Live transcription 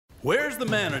Where's the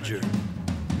manager?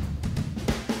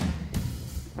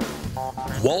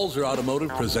 Walzer Automotive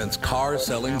presents Car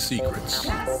Selling Secrets.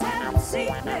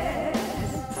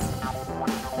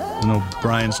 No,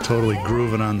 Brian's totally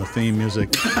grooving on the theme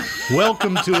music.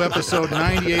 Welcome to episode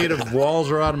 98 of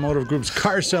Walzer Automotive Group's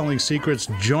Car Selling Secrets.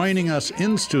 Joining us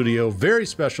in studio, very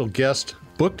special guest,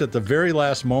 booked at the very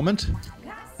last moment.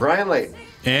 Brian Leighton.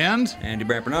 And Andy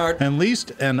Brant Bernard. And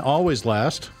least and always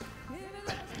last.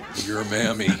 Your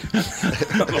mammy.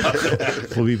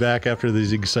 We'll be back after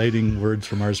these exciting words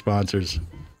from our sponsors.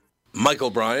 Michael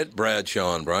Bryant,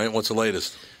 Bradshaw and Bryant, what's the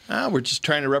latest? We're just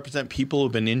trying to represent people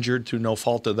who've been injured through no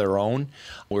fault of their own.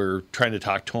 We're trying to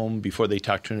talk to them before they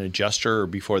talk to an adjuster or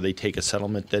before they take a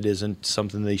settlement that isn't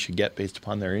something they should get based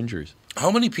upon their injuries. How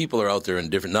many people are out there in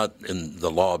different, not in the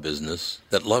law business,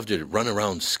 that love to run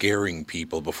around scaring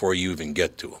people before you even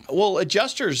get to them? Well,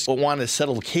 adjusters want to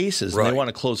settle cases and they want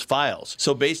to close files.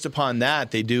 So based upon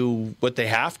that, they do what they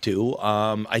have to.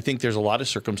 I think there's a lot of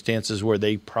circumstances where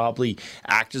they probably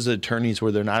act as attorneys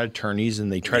where they're not attorneys and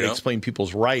they try to explain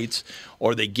people's rights,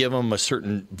 or they give them a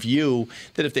certain view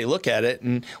that if they look at it,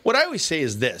 and what I always say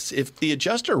is this, if the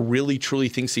adjuster really truly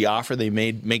thinks the offer they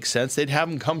made makes sense, they'd have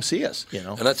them come see us, you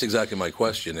know. And that's exactly my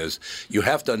question is, you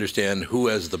have to understand who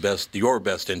has your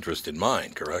best interest in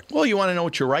mind, correct? Well, you want to know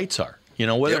what your rights are. You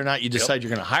know, whether or not you decide you're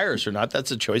going to hire us or not,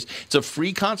 that's a choice. It's a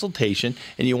free consultation,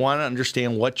 and you want to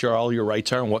understand what all your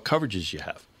rights are and what coverages you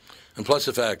have. And plus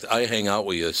the fact I hang out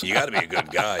with you, so you got to be a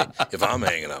good guy if I'm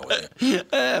hanging out with you.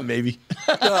 Maybe.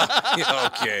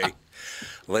 Okay.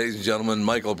 Ladies and gentlemen,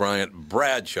 Michael Bryant,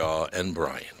 Bradshaw and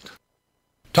Bryant.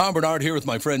 Tom Bernard here with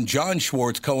my friend John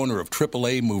Schwartz, co-owner of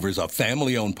AAA Movers, a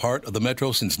family-owned part of the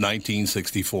Metro since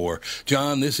 1964.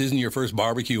 John, this isn't your first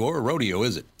barbecue or rodeo,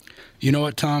 is it? You know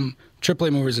what, Tom?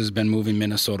 AAA Movers has been moving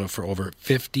Minnesota for over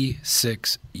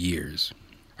 56 years.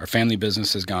 Our family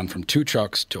business has gone from 2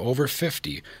 trucks to over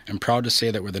 50, and proud to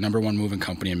say that we're the #1 moving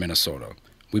company in Minnesota.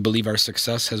 We believe our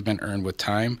success has been earned with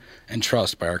time and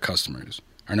trust by our customers.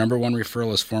 Our #1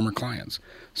 referral is former clients.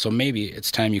 So maybe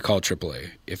it's time you call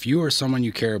AAA. If you or someone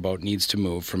you care about needs to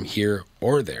move from here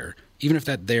or there, even if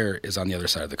that there is on the other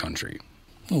side of the country.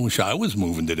 I wish I was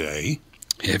moving today.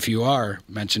 If you are,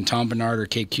 mention Tom Bernard or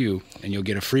KQ, and you'll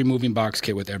get a free moving box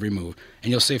kit with every move,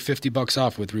 and you'll save $50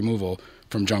 off with removal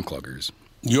from junk luggers.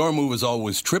 Your move is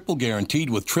always triple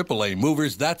guaranteed with AAA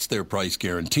Movers. That's their price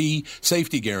guarantee,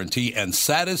 safety guarantee, and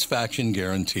satisfaction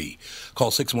guarantee.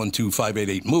 Call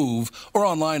 612-588-MOVE or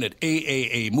online at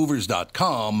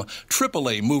aaamovers.com.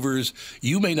 AAA Movers.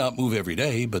 You may not move every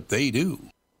day, but they do.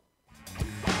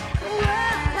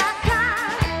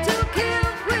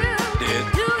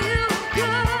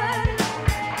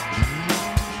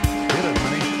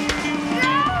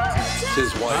 It's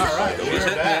his wife. All right, we're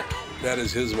back. That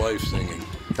is his wife singing.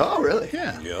 Oh, really?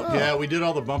 Yeah. Yep. Yeah, we did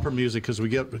all the bumper music because we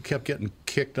kept getting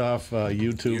kicked off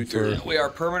YouTube for We are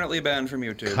permanently banned from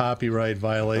YouTube. copyright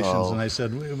violations. Oh. And I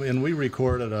said, we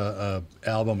recorded a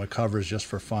album of covers just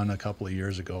for fun a couple of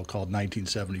years ago called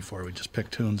 1974. We just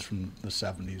picked tunes from the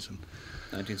 70s. And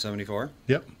 1974?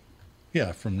 Yep.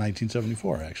 Yeah, from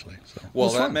 1974, actually. So Well, it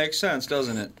was that fun. makes sense,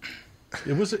 doesn't it?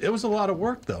 It was a lot of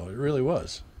work, though. It really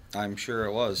was. I'm sure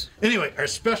it was. Anyway, our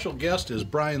special guest is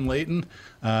Brian Leighton.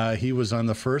 He was on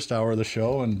the first hour of the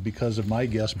show, and because of my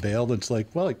guest bailed, it's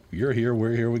like, well, you're here,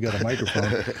 we're here, we got a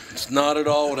microphone. It's not at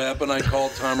all what happened. I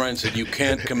called Tom Ryan and said, you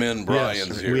can't come in, Brian's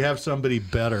Yes, here. we have somebody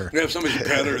better. We have somebody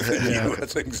better than you.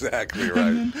 That's exactly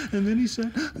right. And then he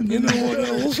said, You know what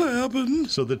else happened?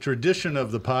 So the tradition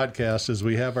of the podcast is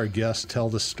we have our guests tell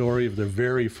the story of their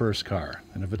very first car.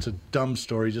 And if it's a dumb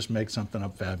story, just make something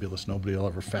up fabulous. Nobody will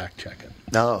ever fact check it.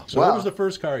 No. So what was the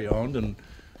first car you owned, and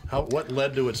what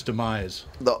led to its demise?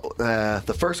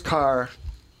 The first car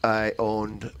I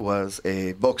owned was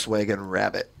a Volkswagen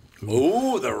Rabbit.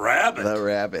 Ooh, the rabbit. The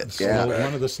Rabbit, yeah.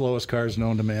 One of the slowest cars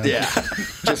known to man. Yeah.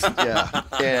 Yeah.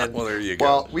 And, Well, there you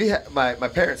go. Well, my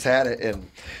parents had it, and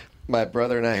my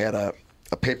brother and I had a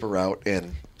paper route,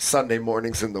 and Sunday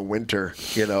mornings in the winter,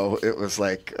 it was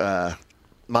like,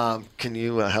 Mom, can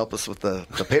you help us with the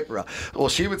paper route? Well,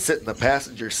 she would sit in the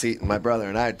passenger seat, and my brother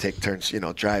and I would take turns,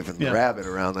 driving the Rabbit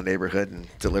around the neighborhood and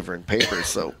delivering papers.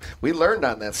 So we learned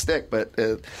on that stick. But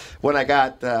when I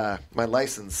got my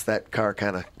license, that car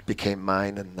kind of became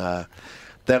mine. And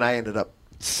then I ended up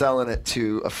selling it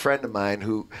to a friend of mine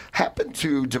who happened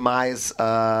to demise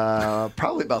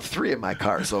probably about 3 of my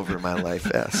cars over my life.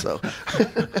 Yeah, so.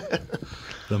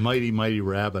 The Mighty Mighty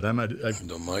Rabbit. The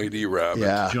Mighty Rabbit.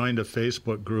 Yeah. Joined a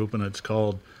Facebook group, and it's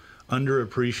called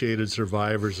underappreciated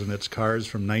survivors, and it's cars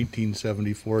from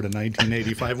 1974 to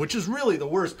 1985, which is really the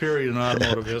worst period in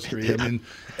automotive history. I mean,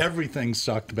 everything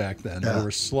sucked back then. They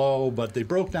were slow, but they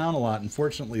broke down a lot, and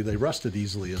fortunately, they rusted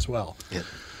easily as well.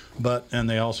 Yeah. And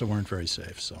they also weren't very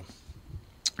safe. So,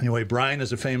 anyway, Brian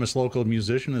is a famous local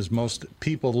musician, as most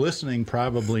people listening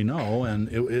probably know, and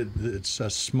it's a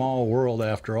small world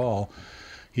after all.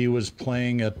 He was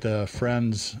playing at a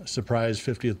friend's surprise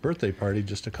 50th birthday party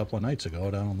just a couple of nights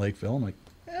ago down in Lakeville. I'm like,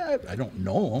 I don't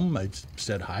know him. I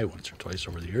said hi once or twice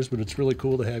over the years, but it's really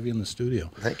cool to have you in the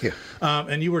studio. Thank you.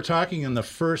 And you were talking in the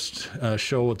first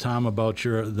show with Tom about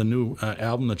the new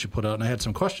album that you put out, and I had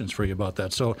some questions for you about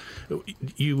that. So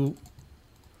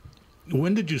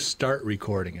when did you start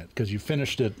recording it? Because you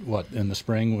finished it, in the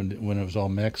spring when it was all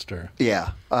mixed? Or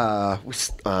Yeah.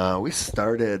 We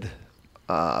started...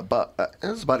 it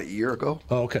was about a year ago.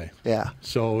 Oh, okay. Yeah.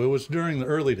 So it was during the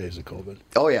early days of COVID.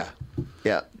 Oh, yeah.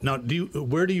 Yeah. Now,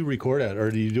 where do you record at,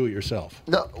 or do you do it yourself?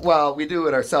 No, well, we do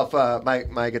it ourselves.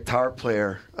 My guitar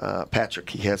player, Patrick,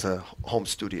 he has a home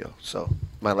studio. So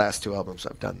my last 2 albums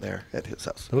I've done there at his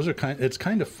house. It's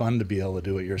kind of fun to be able to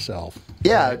do it yourself.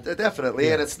 Yeah, right? Definitely.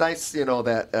 Yeah. And it's nice,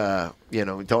 that,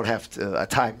 we don't have a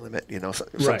time limit.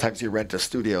 Sometimes you rent a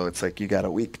studio. It's like you got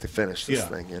a week to finish this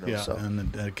thing, Yeah, so.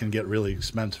 And it can get really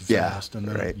expensive fast. And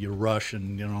then you rush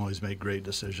and you don't always make great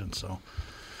decisions. So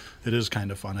it is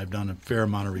kind of fun. I've done a fair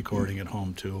amount of recording at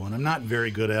home, too. And I'm not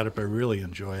very good at it, but I really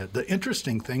enjoy it. The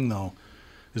interesting thing, though,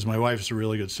 is my wife's a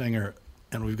really good singer,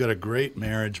 and we've got a great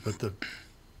marriage, but the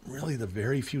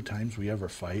very few times we ever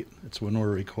fight, it's when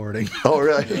we're recording. Oh,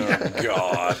 really? Oh,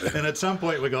 God. And at some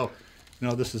point we go,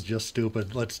 this is just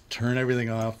stupid. Let's turn everything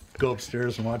off, go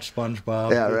upstairs and watch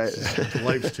SpongeBob. Yeah, right.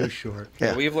 Life's too short.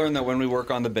 Yeah. We've learned that when we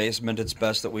work on the basement, it's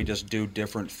best that we just do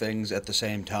different things at the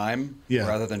same time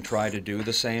rather than try to do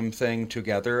the same thing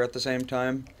together at the same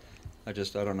time. I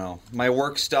don't know. My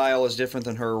work style is different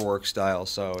than her work style,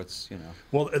 so it's,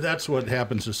 Well, that's what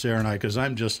happens to Sarah and I, because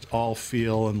I'm just all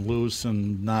feel and loose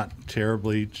and not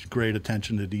terribly great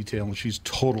attention to detail, and she's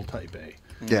total type A.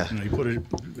 Yeah. You put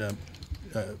a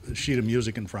sheet of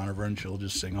music in front of her, and she'll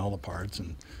just sing all the parts.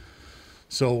 And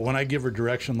so when I give her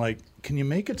direction, like, can you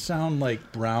make it sound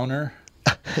like Browner?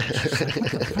 She's like,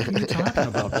 what the fuck are you talking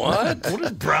about? What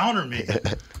does Browner mean?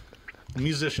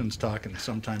 Musicians talking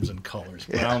sometimes in colors.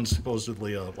 Brown's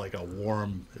supposedly like a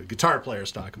warm, guitar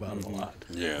players talk about it a lot.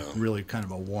 Yeah. Really kind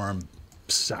of a warm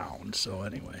sound. So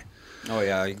anyway. Oh,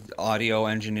 yeah. Audio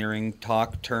engineering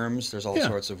talk terms. There's all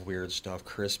sorts of weird stuff.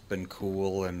 Crisp and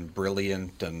cool and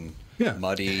brilliant and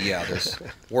muddy. Yeah, there's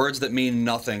words that mean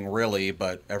nothing really,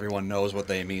 but everyone knows what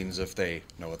they mean if they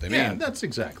know what they mean. Yeah, that's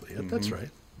exactly it. That's right.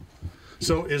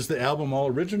 So is the album all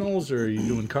originals, or are you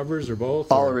doing covers, or both?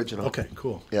 All original. Okay,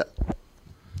 cool. Yeah.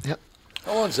 Yep.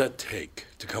 How long does that take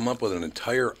to come up with an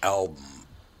entire album?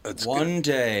 One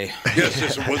day.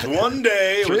 Yes, it was one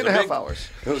day. 3.5 hours.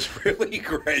 It was really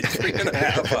great.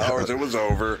 3.5 hours. It was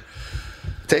over.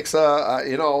 It takes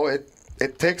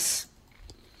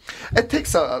it takes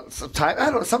some time. I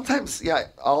don't know. Sometimes,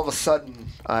 all of a sudden,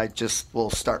 I just will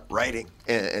start writing,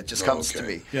 and it just comes to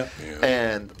me. Yeah.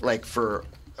 And like for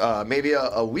maybe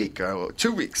a week or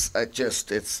 2 weeks,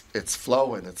 it's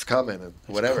flowing, it's coming, and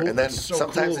whatever. Cool. And then It's so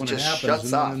sometimes cool it when just happens,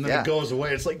 shuts off. and then it goes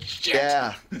away. It's like shit.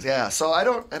 Yeah. So I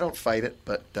don't fight it,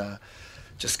 but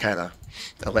just kind of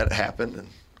let it happen.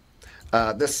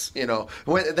 And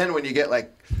when you get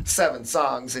like 7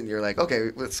 songs and you're like,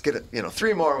 okay, let's get it,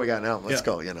 3 more, we got an album, let's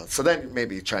go, So then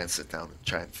maybe you try and sit down and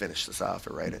try and finish this off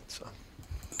or write it. So.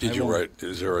 Did you write?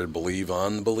 Is there a Believe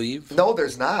on the Believe? No,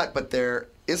 there's not, but there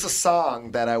is a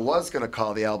song that I was going to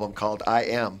call the album called I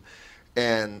Am,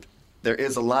 and there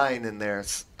is a line in there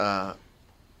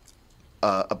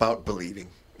about believing,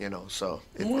 so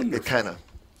it kind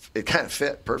of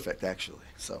fit perfect, actually.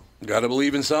 So Gotta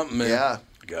believe in something, man. Yeah.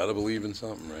 Gotta believe in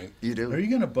something, right? You do. Are you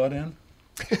going to butt in?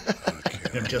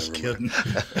 I'm just kidding.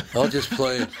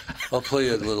 I'll play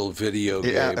a little video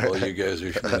game while you guys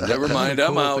are. Never mind,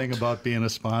 I'm out. The thing about being a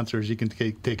sponsor is you can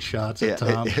take shots at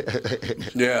Tom.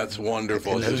 Yeah, it's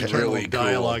wonderful. His It's really cool.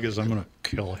 dialogue is, I'm going to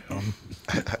kill him.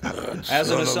 As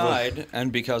an aside,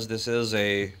 and because this is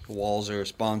a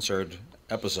Walzer-sponsored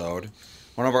episode,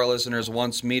 one of our listeners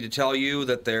wants me to tell you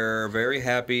that they're very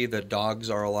happy that dogs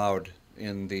are allowed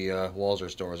in the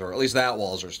Walzer stores, or at least that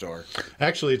Walzer store.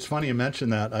 Actually, it's funny you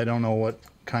mentioned that. I don't know what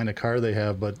kind of car they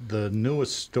have, but the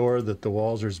newest store that the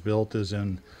Walzers built is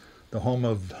in the home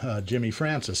of Jimmy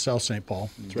Francis, South St. Paul.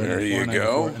 It's right There at you 494,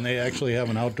 go. And they actually have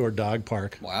an outdoor dog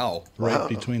park. Wow. Right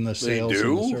between the sales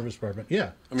and the service department.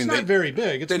 Yeah. I mean, it's not very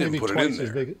big. It's they didn't maybe put it twice in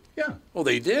as there. big. Yeah. Oh,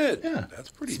 they did? Yeah. That's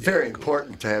pretty It's very damn cool.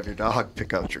 important to have your dog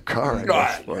pick out your car. I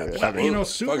God, guess. I mean, You know,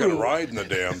 fucking riding the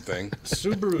damn thing.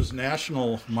 Subaru's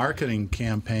national marketing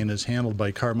campaign is handled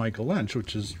by Carmichael Lynch,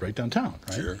 which is right downtown,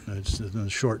 right? Sure. It's in the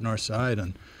short north side,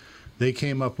 and they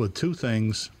came up with two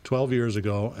things 12 years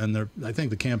ago, and I think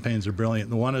the campaigns are brilliant.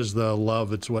 The one is the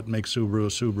love, it's what makes Subaru a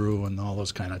Subaru, and all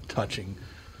those kind of touching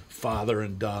father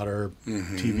and daughter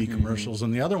TV commercials.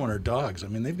 And the other one are dogs. I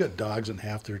mean, they've got dogs in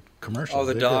half their commercials. Oh,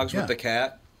 the They've dogs got- with the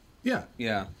cat? Yeah.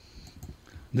 Yeah.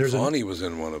 There's Bonnie was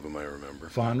in one of them, I remember.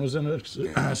 Fawn was in a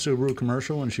Subaru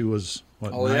commercial when she was,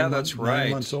 what, Oh, yeah, that's 9 right.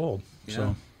 months old. Yeah.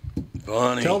 So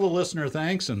Bonnie. tell the listener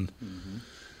thanks, and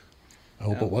I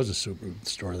hope it was a Subaru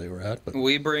store they were at. But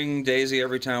We bring Daisy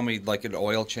every time we like an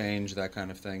oil change, that kind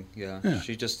of thing. Yeah. Yeah.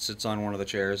 She just sits on one of the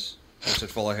chairs, puts it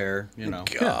full of hair,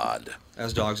 God.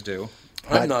 as dogs do.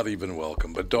 I'm not even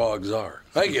welcome, but dogs are.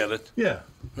 I get it. yeah,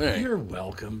 Hey. you're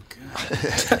welcome.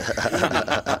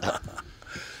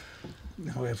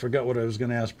 Oh, I forgot what I was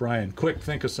going to ask Brian. Quick,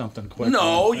 think of something quick.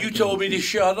 No, you told me to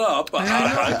shut up.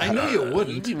 I knew you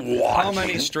wouldn't. How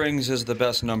many strings is the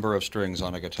best number of strings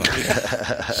on a guitar?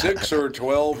 6 or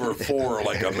 12 or 4,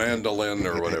 like a mandolin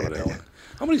or whatever the hell.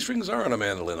 How many strings are on a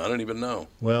mandolin? I don't even know.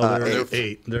 Well, there are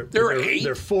 8. There are 8?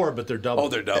 They're 4, but they're double. Oh,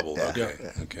 they're double. Okay.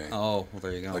 Okay. Oh, well,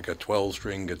 there you go. Like a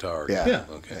 12-string guitar. Yeah. Yeah.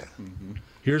 Okay.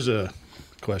 Here's a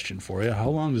question for you. How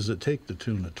long does it take to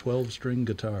tune a 12-string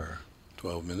guitar?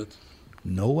 12 minutes.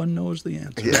 No one knows the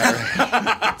answer.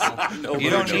 You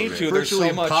don't need to. There's Virtually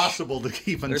so much. impossible to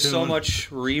keep in There's tune. so much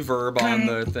reverb on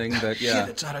the thing that Shit, yeah.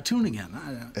 it's out of tune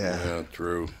again. Yeah,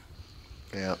 true.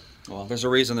 Yeah. Well, there's a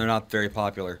reason they're not very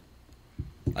popular.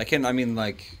 I can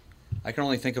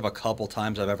only think of a couple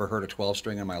times I've ever heard a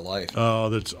 12-string in my life. Oh,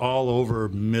 that's all over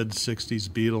mid-'60s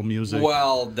Beatle music.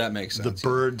 Well, that makes The sense.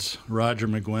 Byrds, Roger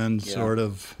McGuinn, Yeah. sort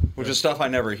of. Which is stuff I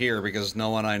never hear because no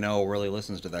one I know really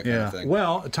listens to that kind Yeah. of thing.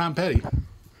 Well, Tom Petty.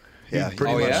 Yeah. He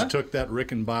pretty Oh, much yeah? took that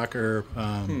Rickenbacker,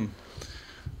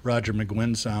 Roger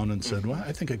McGuinn sound and said, well,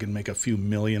 I think I can make a few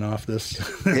million off this.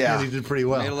 Yeah. And he did pretty Made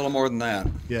a well. little more than that.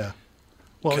 Yeah.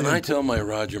 Well, Can yeah, I tell my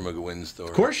Roger McGuinn story?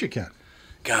 Of course you can.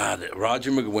 God, Roger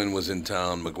McGuinn was in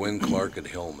town. McGuinn, Clark, and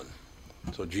Hillman.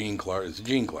 So Gene Clark. It's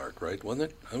Gene Clark, right?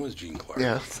 Wasn't it? I was Gene Clark.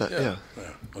 Yeah. Yeah.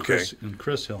 Okay.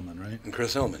 Chris Hillman, right? And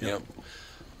Chris Hillman, yeah.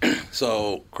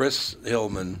 So Chris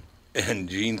Hillman and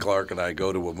Gene Clark and I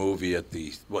go to a movie at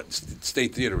the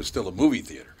State Theater was still a movie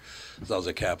theater. So I was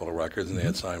at Capitol Records, and they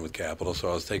had signed with Capitol, so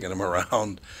I was taking him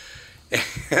around.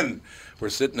 And we're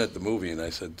sitting at the movie, and I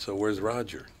said, "So where's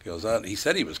Roger?" He goes, he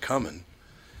said he was coming.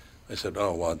 I said,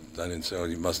 "Oh, well, I didn't say,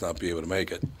 he must not be able to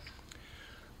make it."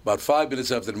 About 5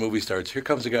 minutes after the movie starts, here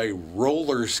comes a guy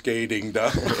roller skating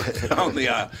down the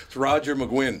aisle. It's Roger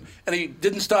McGuinn. And he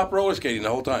didn't stop roller skating the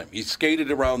whole time. He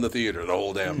skated around the theater the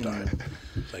whole damn time.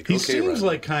 It's like, He okay, seems Roger.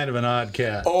 like kind of an odd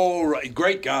cat. Oh, right.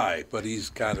 Great guy, but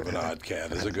he's kind of an odd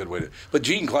cat is a good way to... But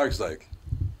Gene Clark's like...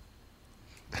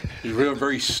 He's really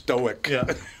very stoic. Yeah.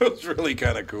 It was really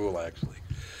kind of cool, actually.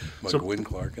 So, McGuinn,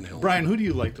 Clark, and Hill. Brian, who do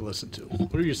you like to listen to?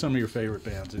 What are some of your favorite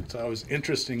bands? It's always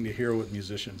interesting to hear what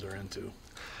musicians are into.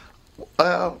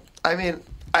 I mean,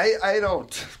 I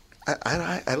don't.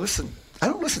 I listen. I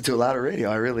don't listen to a lot of radio.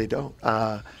 I really don't.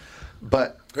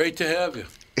 But Great to have you.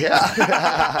 yeah.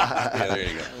 Yeah, there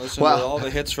you go. Listen Well- to all the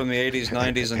hits from the 80s,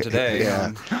 90s, and today.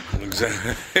 Yeah.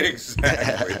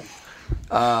 Exactly.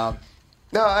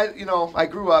 No, I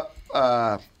grew up.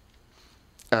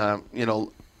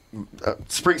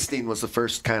 Springsteen was the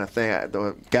first kind of thing.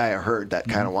 The guy I heard that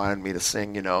kind of wanted me to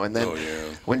sing. And then Oh, yeah.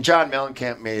 when John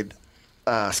Mellencamp made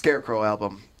Scarecrow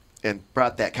album and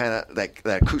brought that kind of like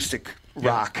that acoustic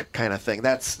rock kind of thing,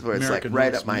 that's where it's American like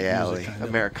right roots up my music, alley. kind of.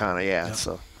 Americana, yeah.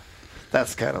 So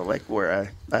that's kind of like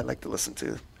where I like to listen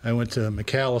to. I went to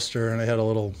McAllister, and I had a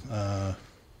little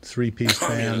three-piece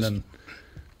band,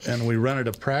 yes. and we rented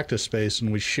a practice space,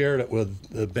 and we shared it with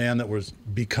a band that was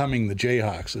becoming the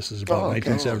Jayhawks. This is about Oh, okay.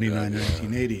 1979,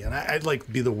 1980. And I'd like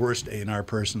to be the worst A&R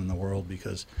person in the world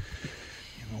because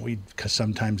we'd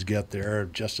sometimes get there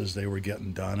just as they were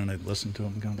getting done, and I'd listen to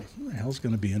them and go, who the hell's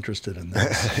going to be interested in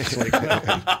this? It's like,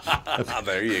 well,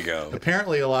 There you go.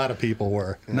 apparently a lot of people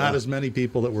were. Not as many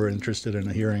people that were interested in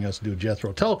hearing us do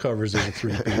Jethro Tull covers as a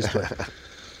three-piece, but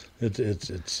it's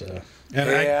and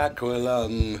Hey,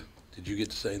 Aquilung. Did you get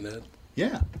to say that?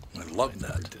 Yeah. I love We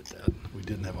that. did that. We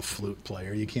didn't have a flute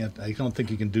player. You can't. I don't think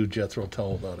you can do Jethro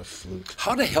Tull without a flute.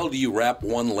 How the hell do you wrap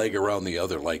one leg around the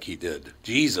other like he did?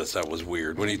 Jesus, that was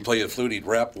weird. When he'd play a flute, he'd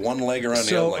wrap one leg around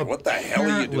the other. Like, what the hell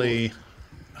are you doing?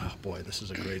 Oh, boy, this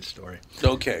is a great story.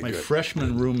 Okay, My good.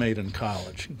 freshman roommate in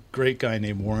college, great guy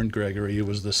named Warren Gregory. He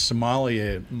was the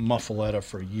sommelier Muffaletta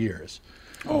for years.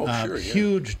 Oh, sure, yeah.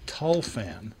 Huge Tull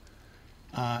fan.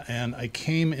 And I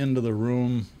came into the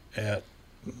room at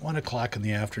 1 o'clock in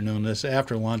the afternoon. This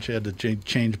after lunch, I had to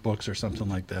change books or something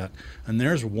like that. And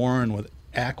there's Warren with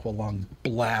Aqualung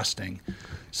blasting,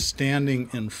 standing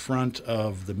in front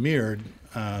of the mirrored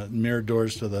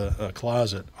doors to the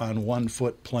closet on one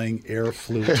foot playing air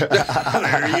flute. There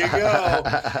you go.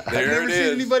 I've There never it seen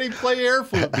is. anybody play air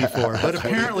flute before, but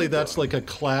apparently that's like a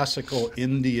classical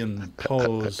Indian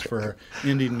pose for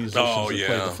Indian musicians Oh, to yeah.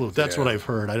 play the flute. That's what Yeah. I've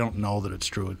heard. I don't know that it's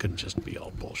true. It could just be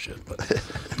all bullshit. But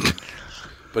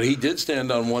But he did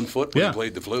stand on one foot when Yeah. he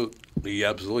played the flute. He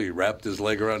absolutely wrapped his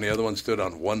leg around the other one, stood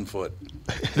on one foot.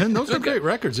 and those are great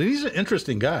records. And he's an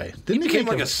interesting guy. He Didn't became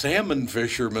make like a salmon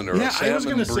fisherman or a I salmon was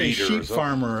going to say breeder or sheep something.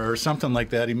 farmer or something like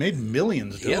that. He made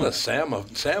millions He doing had a it.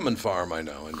 salmon farm, I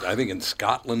know. And I think in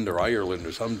Scotland or Ireland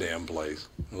or some damn place.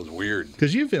 It was weird.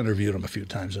 Because you've interviewed him a few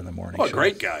times in the morning. Oh, a show.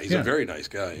 great guy. He's Yeah. a very nice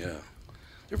guy, yeah.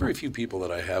 There are very few people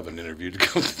that I haven't interviewed to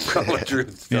come to tell the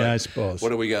truth. Yeah, I suppose. What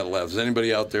do we got left? Is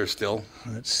anybody out there still?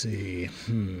 Let's see.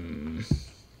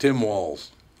 Tim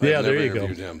Walls. Yeah, I've there never you go.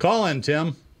 interviewed him. Call in,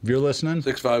 Tim, if you're listening.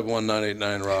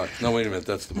 651-989-ROCK. No, wait a minute.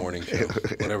 That's the morning show.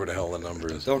 Whatever the hell the number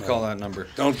is. Don't call that number.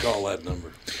 Don't call that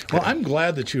number. Well, I'm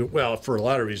glad that you. Well, for a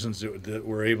lot of reasons, that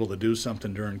we're able to do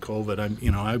something during COVID.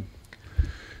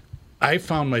 I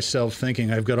found myself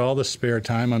thinking I've got all this spare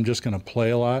time. I'm just going to play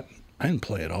a lot. I didn't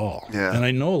play at all. Yeah. And I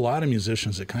know a lot of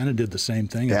musicians that kind of did the same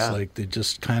thing. Yeah. It's like they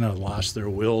just kind of lost their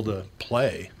will to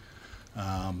play.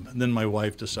 And then my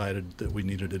wife decided that we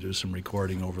needed to do some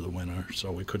recording over the winter,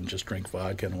 so we couldn't just drink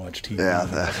vodka and watch TV. Yeah,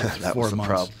 for that 4 was the months.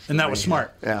 problem. And that was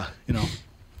smart. Yeah.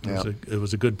 It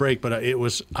was a good break, but it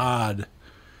was odd.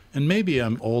 And maybe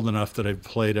I'm old enough that I've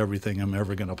played everything I'm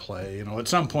ever going to play. At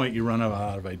some point you run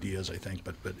out of ideas, I think.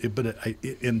 But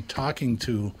in talking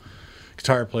to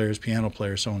guitar players, piano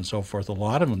players, so on and so forth, a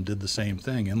lot of them did the same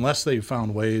thing, unless they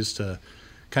found ways to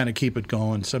kind of keep it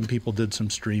going. Some people did some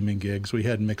streaming gigs. We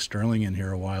had Mick Sterling in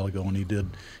here a while ago, and he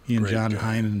and Great John guy.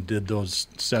 Heinen did those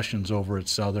sessions over at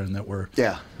Southern that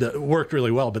Yeah. worked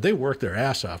really well. But they worked their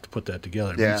ass off to put that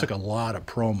together. I mean, Yeah. it took a lot of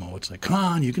promo. It's like, come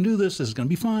on, you can do this. This is going to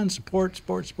be fun. Support.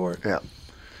 Yeah.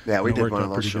 Yeah, we It did worked one out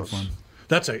of those pretty good shows.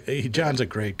 for him. John's a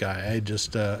great guy.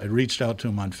 I reached out to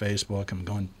him on Facebook. I'm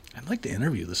going, I'd like to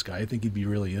interview this guy. I think he'd be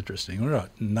really interesting. What a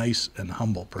nice and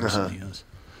humble person he is.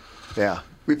 Yeah.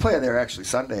 We play there actually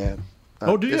Sunday.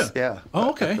 Oh, do you? Yeah. Oh,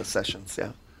 okay. At the sessions,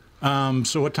 yeah.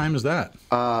 So what time is that?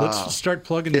 Let's start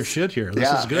plugging your shit here. This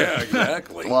yeah. is good. Yeah,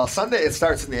 exactly. Well, Sunday it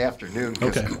starts in the afternoon.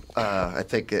 'Cause, Okay. I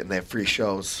think and they have free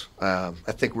shows. I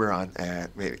think we're on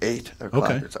at maybe 8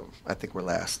 o'clock Okay. or something. I think we're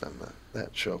last on that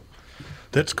show.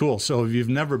 That's cool. So if you've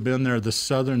never been there, the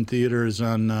Southern Theater is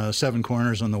on Seven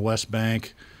Corners on the West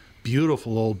Bank.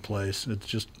 Beautiful old place.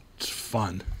 It's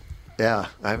fun. Yeah.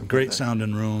 I haven't been Great there.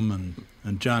 sounding room,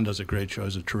 and John does a great show.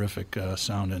 He's a terrific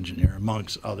sound engineer,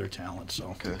 amongst other talents.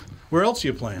 So, Okay. Where else are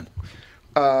you playing?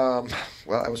 Well,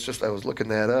 I was looking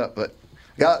that up, but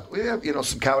we have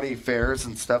some county fairs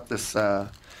and stuff this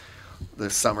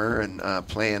summer, and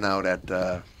playing out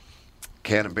at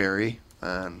Canterbury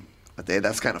on a day.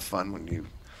 That's kind of fun when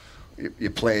you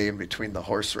play in between the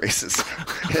horse races.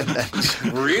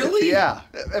 Really? Yeah,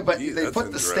 but Gee, they that's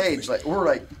put the interesting. stage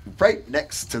we're right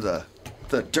next to the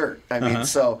dirt. I mean,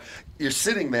 so you're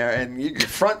sitting there and you're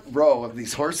front row of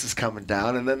these horses coming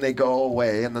down, and then they go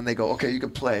away, and then they go, okay, you can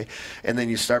play, and then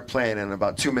you start playing, and in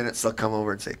about 2 minutes they'll come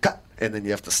over and say cut, and then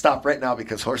you have to stop right now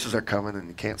because horses are coming and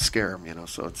you can't scare them.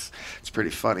 So it's pretty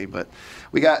funny. But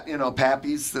we got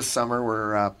Pappy's this summer.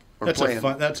 We're playing.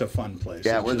 That's a fun place.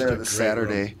 Yeah, It's we're just there a this great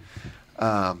Saturday.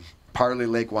 room. Parley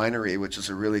Lake Winery, which is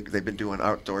they've been doing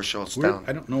outdoor shows down.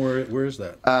 I don't know where is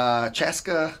that.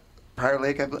 Chaska, Prior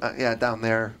Lake, down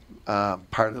there,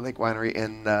 Parley Lake Winery,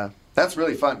 and that's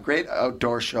really fun. Great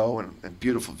outdoor show and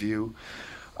beautiful view.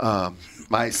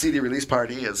 My CD release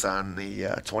party is on the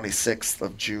 26th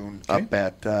of June up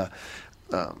at the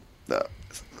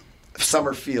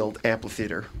Summerfield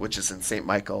Amphitheater, which is in St.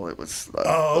 Michael. It was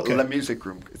the music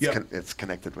room. It's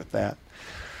connected with that.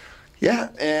 Yeah,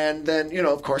 and then,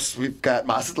 of course, we've got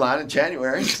Mazatlan in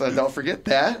January, so don't forget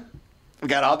that. We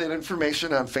got all that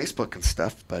information on Facebook and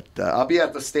stuff, but I'll be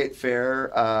at the State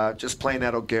Fair just playing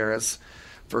at O'Gara's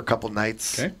for a couple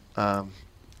nights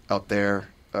out there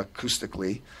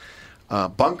acoustically.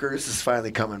 Bunkers is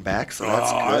finally coming back, so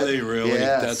that's good. Are they really?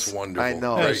 Yes, That's wonderful. I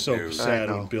know. That Great was so news. sad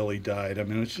I when know. Billy died. I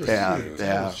mean, it's just Yeah.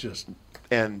 it's just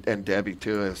And Debbie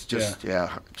too is just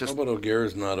How just about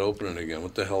O'Gara's not opening again?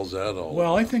 What the hell's that all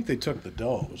well. about? I think they took the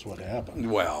dough. Is what happened.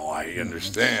 Well, I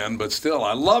understand, but still,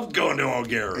 I loved going to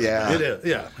O'Gara's. yeah. It is,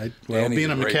 yeah. Well, And he's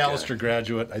being a a great McAllister guy.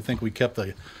 graduate, I think we kept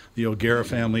the O'Gara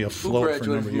family afloat for a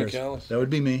graduated number of years. from McAllister? That would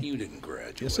be me. You didn't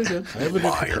graduate. Yes, I did.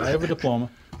 Liar. I have a diploma.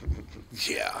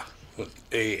 Yeah. What,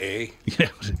 AA? Yeah,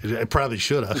 I probably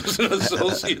should have. It's an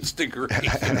associate's degree.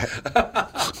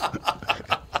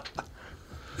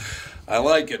 I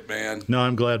like it, man. No,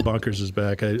 I'm glad Bunkers is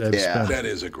back. I've Yeah. spent That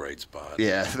is a great spot.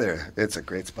 Yeah, it's a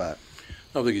great spot.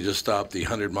 I don't think you just stop the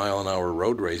 100-mile-an-hour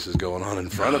road races going on in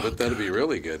front of it. That'd be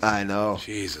really good. I know.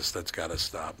 Jesus, that's got to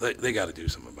stop. They got to do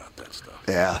something about that stuff.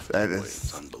 Yeah, that Boy, is.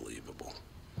 it's unbelievable.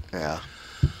 Yeah.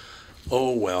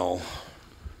 Oh, well.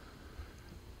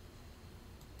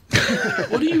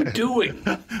 What are you doing?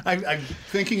 I'm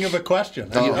thinking of a question.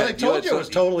 Oh. I told you I was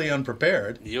something- totally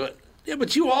unprepared. Yeah,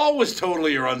 but you always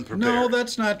totally are unprepared. No,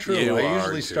 that's not true. You I are,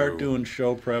 usually start too. doing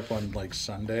show prep on like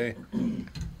Sunday, and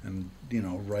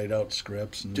write out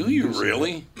scripts. And Do you some-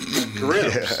 really?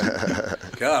 Grips.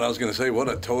 God, I was going to say, what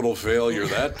a total failure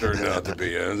that turned out to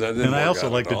be. That didn't And I work also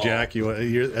out like at to all. jack you.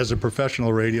 As a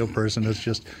professional radio person,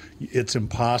 it's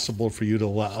impossible for you to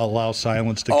allow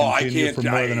silence to Oh, I continue can't. for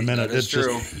more than a minute. That is It's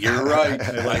true. just You're right.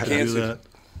 I I like to can't do that.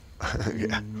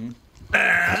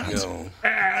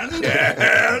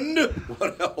 And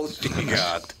what else you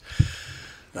got?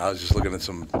 I was just looking at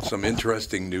some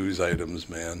interesting news items,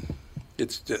 man.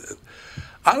 It's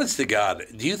honest to God.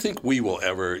 Do you think we will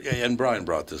ever? And Brian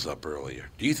brought this up earlier.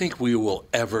 Do you think we will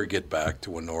ever get back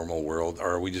to a normal world, or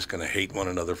are we just going to hate one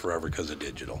another forever because of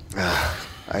digital?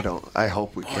 I don't. I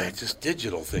hope we Boy, can. this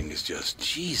digital thing is just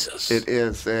Jesus. It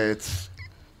is.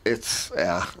 It's.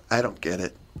 Yeah. I don't get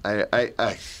it.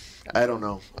 I don't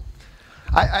know.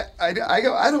 I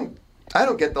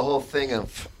don't get the whole thing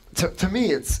of. To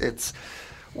me, it's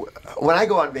when I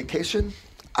go on vacation.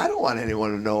 I don't want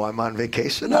anyone to know I'm on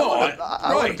vacation. No, I want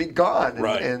right. to be gone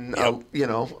Right. and Yep.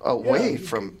 away Yeah.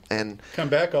 from and. Come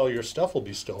back, all your stuff will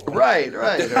be stolen. Right. Or,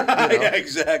 Yeah,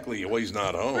 exactly. Well, he's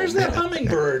not home. Where's that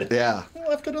hummingbird? Yeah. I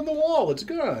left it on the wall. It's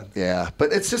gone. Yeah,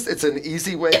 but it's an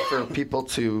easy way for people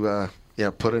to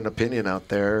put an opinion out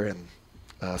there,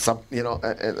 and some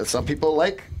people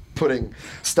like putting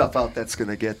stuff out that's going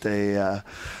to get a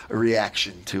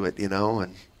reaction to it,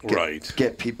 and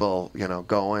get people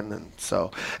going, and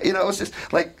so it was just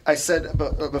like I said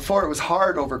before, it was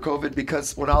hard over COVID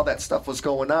because when all that stuff was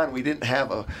going on, we didn't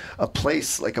have a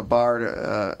place like a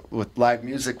bar with live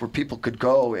music where people could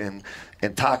go and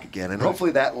talk again, and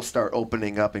hopefully that will start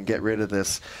opening up and get rid of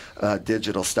this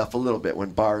digital stuff a little bit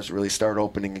when bars really start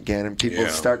opening again and people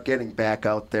start getting back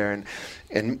out there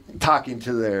and talking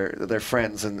to their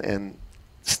friends and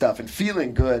stuff and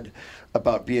feeling good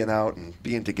about being out and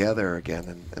being together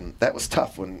again, and that was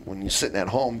tough when you're sitting at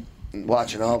home and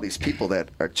watching all these people that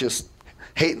are just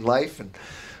hating life and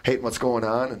hating what's going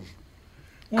on and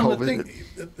Well,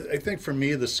 COVID. I think for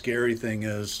me the scary thing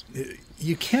is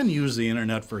you can use the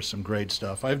internet for some great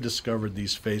stuff. I've discovered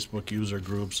these Facebook user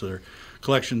groups that are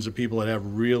collections of people that have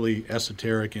really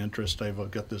esoteric interest.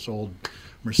 I've got this old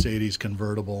Mercedes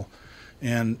convertible,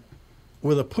 and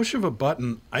with a push of a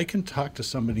button, I can talk to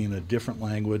somebody in a different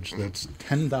language that's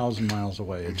 10,000 miles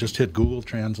away. It just hit Google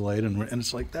Translate, and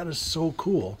it's like, that is so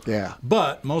cool. Yeah.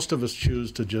 But most of us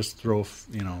choose to just throw,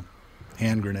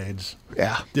 hand grenades,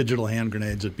 digital hand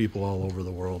grenades at people all over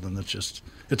the world, and it's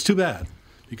too bad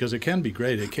because it can be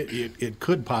great. It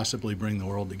could possibly bring the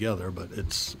world together, but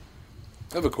it's.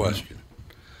 I have a question.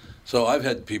 So I've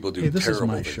had people do Hey, this is terrible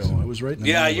my things. show. I was right in the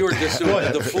Yeah, middle you of were it. just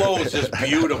doing the flow is just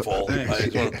beautiful. I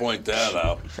just want to point that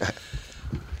out.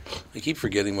 I keep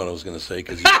forgetting what I was going to say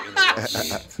because you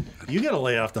interrupt me. You got to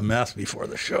lay off the meth before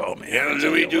the show, man.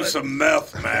 Yeah, we do some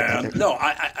meth, man. No,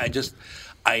 I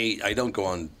don't go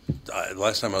on.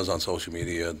 Last time I was on social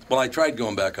media, well, I tried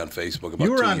going back on Facebook about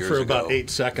 2 years ago. You were on for about 8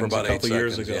 seconds a couple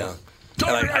years ago. Yeah.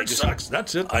 Totally And I just sucks.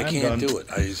 That's it. I I'm can't done. do it.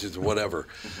 It's just whatever.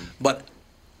 But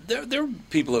there are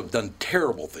people who have done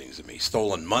terrible things to me,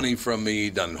 stolen money from me,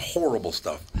 done horrible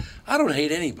stuff. I don't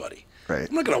hate anybody. Right.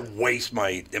 I'm not going to waste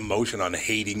my emotion on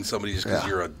hating somebody just because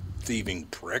you're a thieving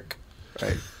prick.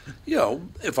 Right.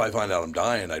 If I find out I'm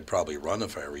dying, I'd probably run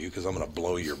if I were you because I'm going to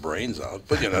blow your brains out.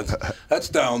 But, that's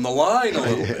down the line a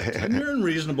little bit. And you're in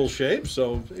reasonable shape,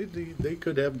 so they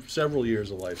could have several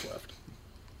years of life left.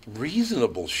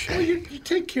 Reasonable Well, shape. you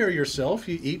take care of yourself.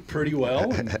 You eat pretty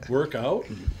well and work out.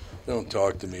 Don't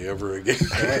talk to me ever again.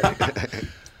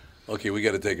 Okay, we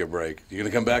got to take a break. You going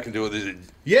to come back and do it?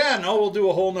 Yeah, no, we'll do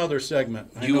a whole nother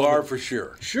segment. You are for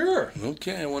sure. Sure.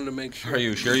 Okay, I wanted to make sure. Are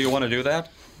you sure you want to do that?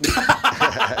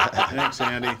 Thanks,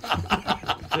 Andy.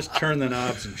 Just turn the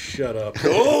knobs and shut up.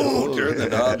 Oh, turn the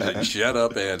knobs and shut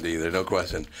up, Andy. There's no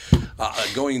question.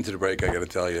 Going into the break, I got to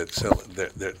tell you, a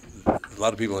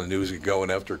lot of people in the news are going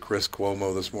after Chris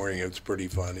Cuomo this morning. It's pretty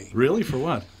funny. Really? For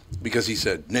what? Because he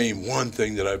said, name one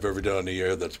thing that I've ever done on the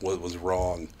air that's what was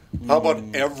wrong. How about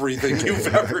everything you've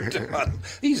ever done?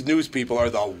 These news people are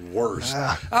the worst.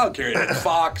 I don't care. It's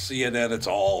Fox, CNN, it's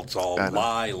all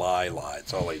lie.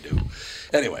 It's all they do.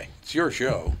 Anyway, it's your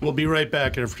show. We'll be right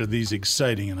back after these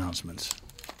exciting announcements.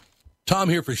 Tom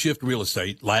here for Shift Real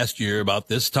Estate. Last year, about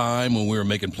this time when we were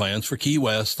making plans for Key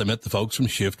West, I met the folks from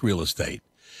Shift Real Estate.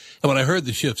 And when I heard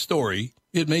the Shift story,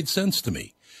 it made sense to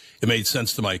me. It made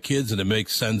sense to my kids, and it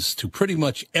makes sense to pretty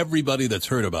much everybody that's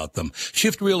heard about them.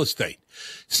 Shift Real Estate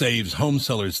saves home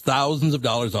sellers thousands of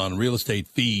dollars on real estate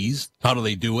fees. How do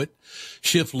they do it?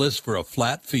 Shift lists for a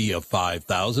flat fee of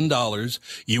 $5,000.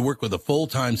 You work with a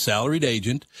full-time salaried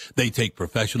agent. They take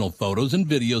professional photos and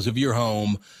videos of your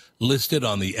home, list it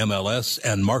on the MLS,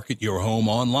 and market your home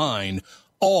online,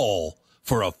 all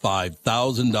for a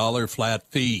 $5,000 flat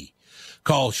fee.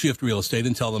 Call Shift Real Estate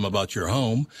and tell them about your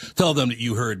home. Tell them that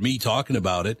you heard me talking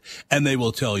about it, and they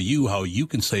will tell you how you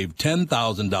can save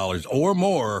 $10,000 or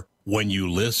more when you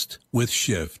list with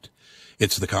Shift.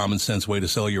 It's the common sense way to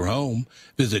sell your home.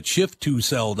 Visit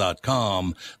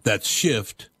shift2sell.com. That's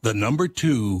shift, the number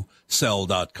 2,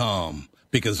 sell.com.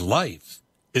 Because life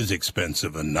is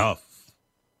expensive enough.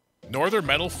 Northern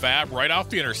Metal Fab, right off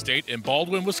the interstate in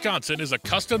Baldwin, Wisconsin, is a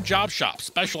custom job shop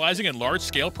specializing in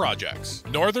large-scale projects.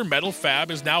 Northern Metal Fab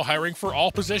is now hiring for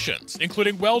all positions,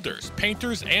 including welders,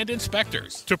 painters, and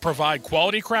inspectors, to provide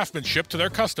quality craftsmanship to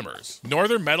their customers.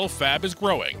 Northern Metal Fab is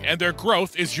growing, and their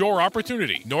growth is your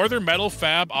opportunity. Northern Metal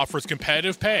Fab offers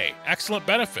competitive pay, excellent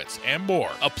benefits, and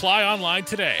more. Apply online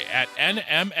today at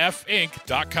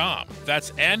nmfinc.com.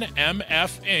 That's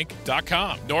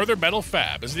nmfinc.com. Northern Metal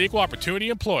Fab is the equal opportunity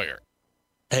employer.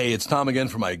 Hey, it's Tom again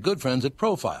from my good friends at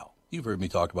Profile. You've heard me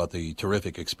talk about the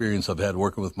terrific experience I've had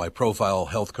working with my Profile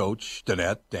health coach,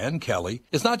 Danette and Kelly.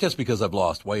 It's not just because I've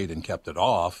lost weight and kept it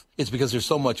off. It's because there's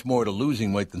so much more to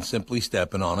losing weight than simply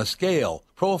stepping on a scale.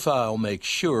 Profile makes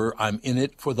sure I'm in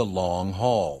it for the long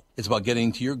haul. It's about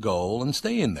getting to your goal and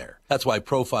staying there. That's why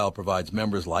Profile provides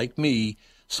members like me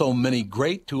so many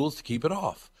great tools to keep it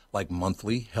off, like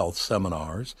monthly health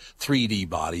seminars, 3D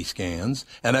body scans,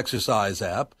 an exercise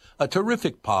app, a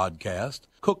terrific podcast,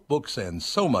 cookbooks, and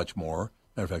so much more.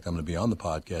 Matter of fact, I'm going to be on the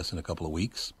podcast in a couple of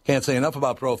weeks. Can't say enough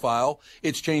about Profile.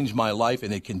 It's changed my life,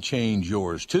 and it can change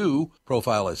yours, too.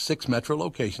 Profile has 6 metro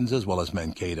locations, as well as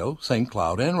Mankato, St.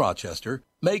 Cloud, and Rochester.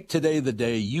 Make today the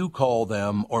day you call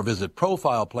them or visit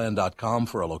profileplan.com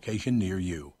for a location near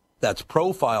you. That's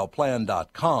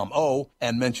profileplan.com. Oh,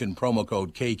 and mention promo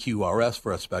code KQRS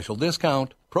for a special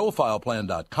discount.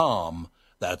 Profileplan.com.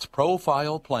 That's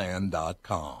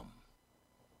profileplan.com.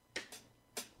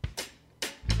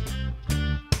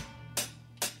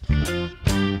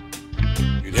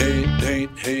 You'd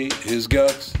hate his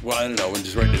guts. Well, I don't know. We're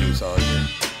just writing a new song here.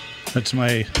 That's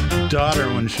my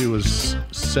daughter when she was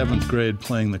 7th grade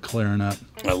playing the clarinet.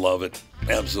 I love it.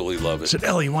 Absolutely love it. I said,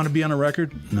 Ellie, you want to be on a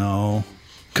record? No.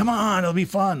 Come on, it'll be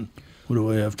fun. What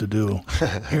do I have to do?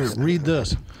 Here, read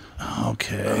this.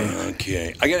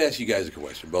 Okay. I got to ask you guys a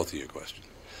question, both of you a question.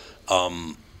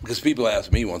 Because people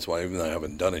ask me once in a while, even though I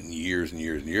haven't done it in years and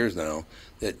years and years now,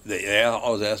 that they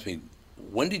always ask me,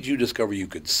 when did you discover you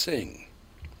could sing?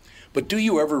 But do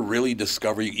you ever really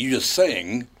discover you just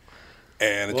sing?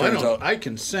 And it turns out I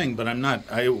can sing, but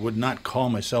I would not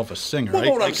call myself a singer.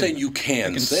 Well, I'm saying you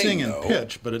can sing in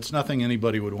pitch, but it's nothing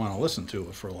anybody would want to listen to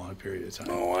for a long period of time.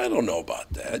 Oh, I don't know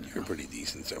about that. You're a pretty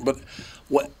decent singer. But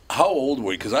how old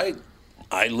were you? Because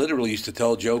I literally used to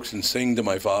tell jokes and sing to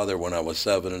my father when I was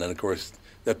 7, and then, of course,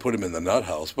 that put him in the nut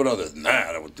house. But other than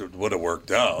that, it would have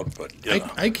worked out. But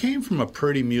I came from a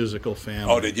pretty musical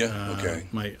family. Oh, did you? Okay.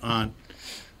 My aunt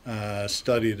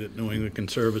studied at New England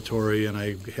Conservatory, and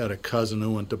I had a cousin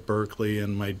who went to Berkeley,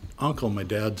 and my uncle, my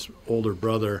dad's older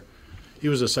brother, he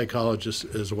was a psychologist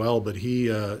as well, but he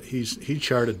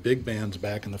charted big bands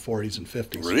back in the 40s and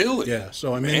 50s. Really? Yeah.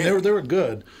 So I mean, they were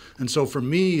good, and so for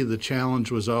me the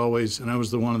challenge was always, and I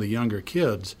was one of the younger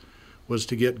kids, was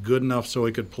to get good enough so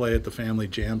I could play at the family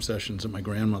jam sessions at my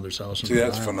grandmother's house. See,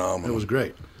 that's phenomenal. It was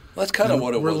great. That's kind of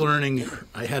what it was. We're learning.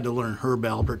 I had to learn Herb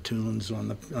Alpert tunes on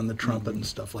the trumpet and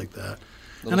stuff like that.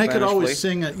 And I could always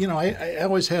sing. I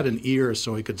always had an ear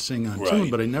so I could sing on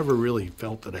tune, but I never really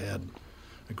felt that I had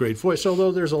a great voice.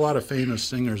 Although there's a lot of famous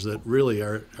singers that really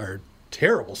are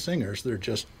terrible singers. They're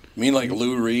just... You mean like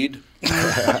Lou Reed?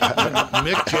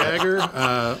 Mick Jagger.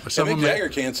 Mick Jagger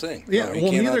can't sing. Yeah, no,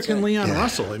 well, neither can Leon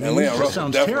Russell. I mean, Leon he Russell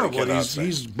sounds definitely terrible.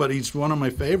 cannot But he's one of my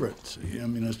favorites. I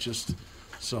mean, it's just...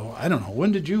 So, I don't know.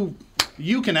 When did you...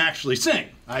 You can actually sing.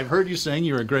 I've heard you sing.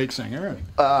 You're a great singer.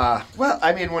 Well,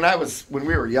 I mean, when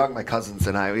we were young, my cousins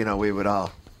and I, we would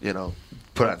all,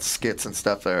 put on skits and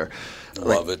stuff there.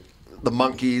 Love it. The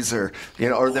Monkees, or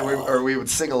we would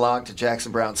sing along to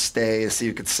Jackson Brown's "Stay" to see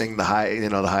who could sing the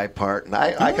high part, and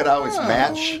I could always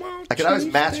match. I could always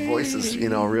match voices,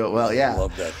 real well. Yeah, I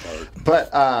love that part. But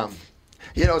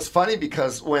it's funny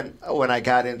because when I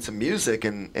got into music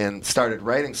and started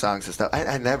writing songs and stuff,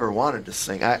 I never wanted to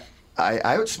sing.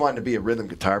 I just wanted to be a rhythm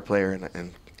guitar player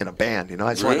in a band.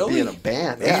 I just wanted to be in a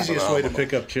band. The easiest way to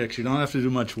pick up chicks. You don't have to do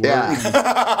much work. Yeah,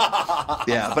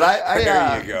 yeah. But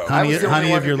there you go. Honey,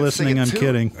 if you're listening, I'm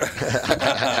kidding.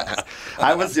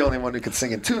 I was the only one who could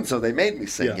sing in tune, so they made me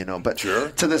sing. But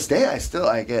to this day,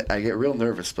 I get real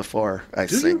nervous before I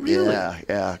sing. You really?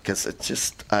 Yeah, because it's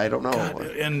just I don't know. God,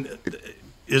 and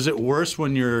is it worse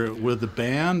when you're with the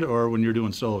band or when you're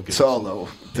doing solo gigs? Solo,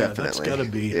 definitely. Yeah, that's got to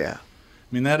be. Yeah.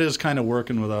 I mean, that is kind of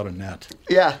working without a net.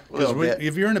 Yeah, because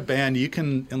if you're in a band, you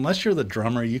can, unless you're the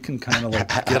drummer, you can kind of like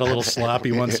get a little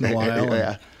sloppy once in a while.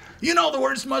 Yeah. You know the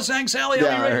words Mustang Sally.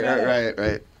 Yeah,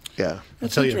 right. Yeah. I'll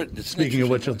tell you, speaking of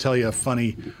which, I'll tell you a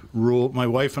funny rule. My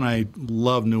wife and I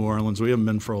love New Orleans. We haven't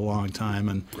been for a long time.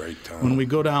 And great time. When we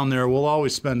go down there, we'll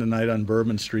always spend a night on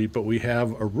Bourbon Street, but we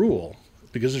have a rule.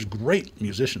 Because there's great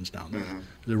musicians down there. Mm-hmm.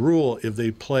 The rule, if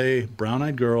they play Brown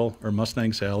Eyed Girl or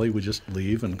Mustang Sally, we just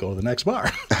leave and go to the next bar.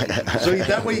 So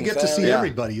that way you get to see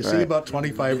everybody. You see about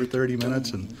 25 or 30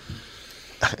 minutes. And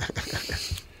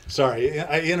Sorry,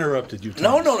 I interrupted you.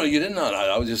 Thomas. No, you did not.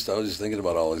 I was just thinking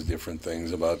about all these different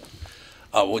things about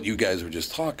what you guys were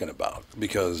just talking about.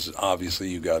 Because obviously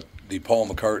you got the Paul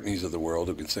McCartneys of the world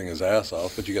who can sing his ass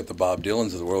off, but you got the Bob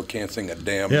Dylans of the world can't sing a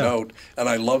damn note, and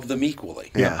I love them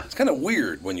equally. Yeah. It's kind of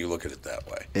weird when you look at it that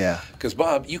way. Yeah. Because,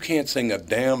 Bob, you can't sing a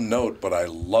damn note, but I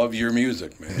love your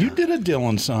music, man. You did a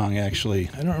Dylan song, actually.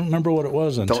 I don't remember what it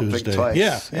was on Don't Tuesday. Think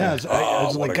Twice. Yeah. I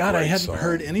was like, God, I hadn't song.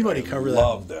 heard anybody cover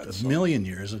that a million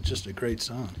years. It's just a great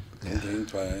song. Don't think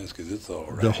twice, because it's all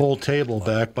right. The whole table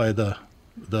back by the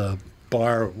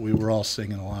bar, we were all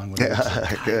singing along with it.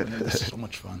 Yeah, good. It was so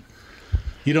much fun.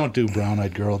 You don't do Brown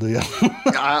Eyed Girl, do you? If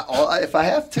I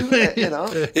have to,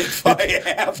 If I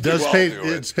have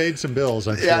to, it's paid some bills,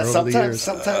 I'm sure, yeah, over the years.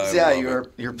 sometimes,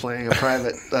 you're playing a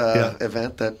private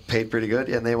event that paid pretty good,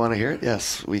 and they want to hear it.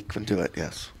 Yes, we can do it.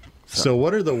 Yes. So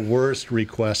what are the worst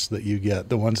requests that you get?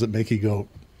 The ones that make you go,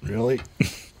 really?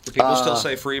 Do people still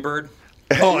say Freebird?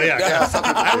 Oh, yeah.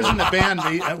 I was in the band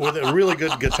with a really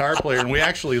good guitar player, and we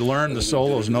actually learned the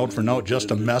solos note for note just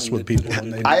to mess with people.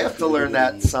 I have to learn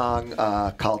that song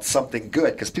called Something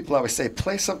Good, because people always say,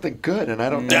 play something good, and I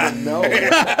don't even know.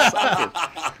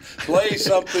 Play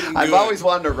something good. I've always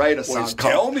wanted to write a song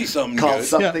called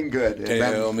Something Good. And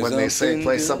then when they say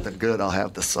play something good, I'll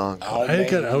have the song.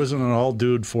 I was in an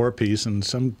all-dude four-piece, and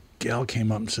some gal came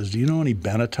up and says, do you know any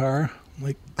Benatar? I'm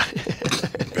like,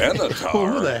 Benatar? Well,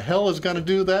 who the hell is going to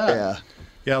do that?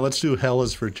 Yeah, let's do Hell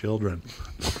is for Children.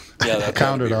 Yeah,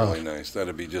 that'd be really nice.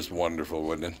 That'd be just wonderful,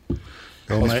 wouldn't it?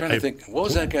 I was trying to think, what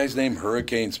was that guy's name?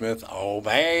 Hurricane Smith? Oh,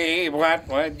 babe, what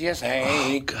would you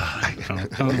say? Oh, God.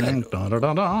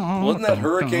 Wasn't that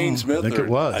Hurricane Smith? I think it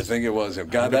was. I think it was him.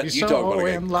 God, that, you talk about a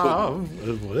guy in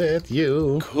love with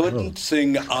you. Couldn't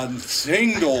sing a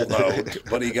single note,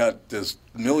 but he got this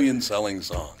million-selling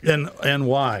song. And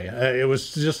why? It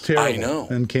was just terrible. I know.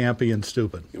 And campy and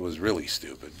stupid. It was really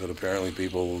stupid, but apparently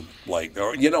people like,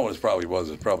 or you know what it probably was?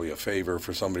 It's probably a favor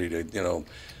for somebody to,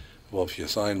 well, if you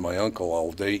sign my uncle,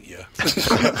 I'll date you.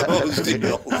 Those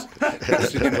deals.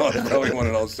 It's probably one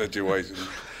of those situations.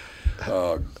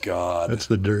 Oh, God. That's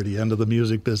the dirty end of the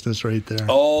music business right there.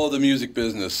 Oh, the music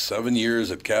business. 7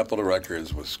 years at Capitol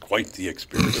Records was quite the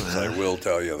experience, I will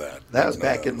tell you that. That was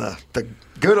back in the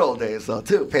good old days, though,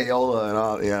 too. Payola and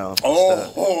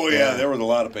all, Yeah, there was a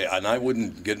lot of pay. And I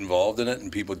wouldn't get involved in it,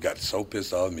 and people got so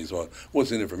pissed off at me. So,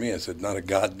 what's in it for me? I said, not a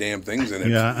goddamn thing's in it.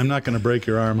 Yeah, I'm not going to break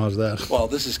your arm. How's that? Well,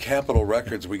 this is Capitol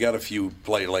Records. We got a few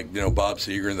play, like, Bob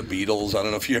Seger and the Beatles. I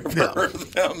don't know if you ever heard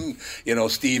of them.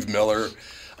 Steve Miller.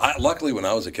 Luckily, when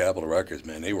I was at Capitol Records,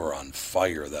 man, they were on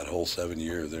fire that whole 7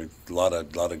 years. There's a lot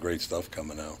of great stuff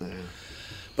coming out. Yeah.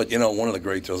 But, one of the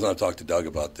great thrills, and I've talked to Doug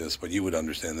about this, but you would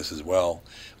understand this as well.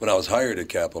 When I was hired at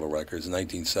Capitol Records in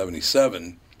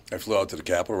 1977, I flew out to the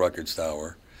Capitol Records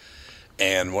Tower,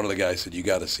 and one of the guys said, you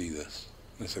got to see this.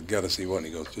 I said, got to see what? And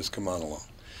he goes, just come on along.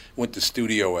 Went to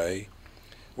Studio A.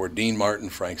 where Dean Martin,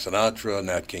 Frank Sinatra,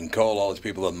 Nat King Cole, all these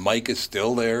people, the mic is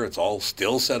still there. It's all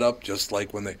still set up just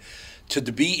like when they... To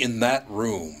be in that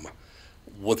room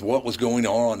with what was going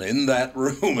on in that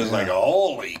room is like,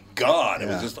 holy God, it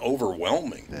was just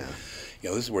overwhelming. Yeah.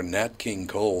 This is where Nat King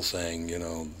Cole sang,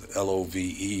 Love,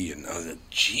 and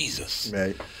Jesus.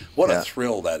 Right. What a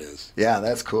thrill that is. Yeah,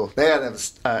 that's cool. Man,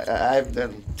 I've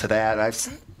been to that.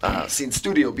 I've seen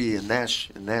Studio B in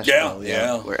Nashville.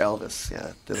 Yeah. Where Elvis,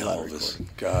 did a lot of recording.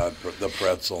 God, the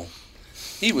pretzel.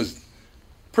 He was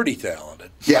pretty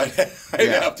talented. Yeah. I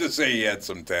have to say he had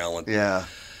some talent. Yeah.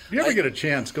 If you ever get a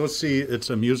chance, go see. It's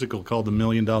a musical called The $1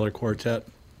 Million Quartet,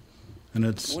 and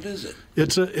it's what is it?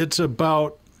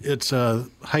 It's a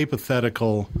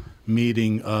hypothetical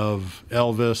meeting of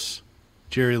Elvis,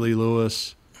 Jerry Lee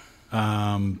Lewis,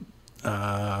 Carl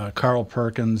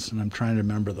Perkins, and I'm trying to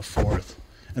remember the fourth.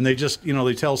 And they just,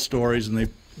 they tell stories and they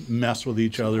mess with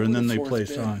each other, and then they play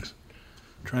songs.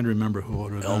 I'm trying to remember who it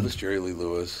would have been. Elvis, Jerry Lee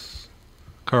Lewis,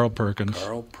 Carl Perkins,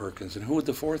 and who would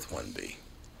the fourth one be?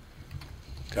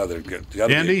 God,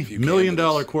 Andy, $1 Million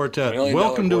Quartet.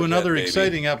 Welcome to another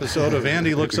exciting episode of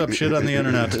Andy Looks Up Shit on the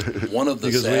Internet.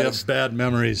 Because we have bad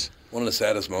memories. One of the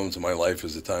saddest moments of my life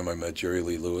is the time I met Jerry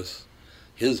Lee Lewis.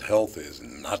 His health is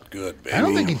not good, baby. I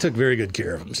don't think he took very good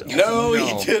care of himself. No.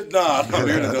 He did not.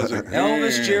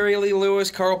 Elvis, Jerry Lee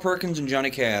Lewis, Carl Perkins, and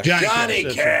Johnny Cash.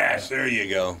 Johnny Cash. There you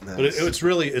go. Nice. But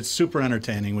it's super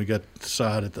entertaining. We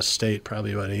saw it at the State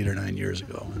probably about 8 or 9 years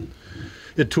ago. And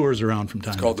it tours around from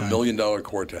time to time. It's called The $1 Million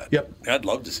Quartet. Yep. I'd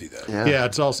love to see that. Yeah,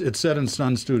 it's set in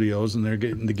Sun Studios, and they're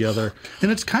getting together. And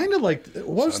it's kind of like,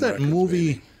 what was that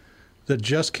movie that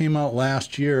just came out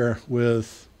last year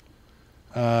with,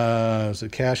 was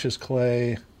it Cassius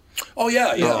Clay? Oh,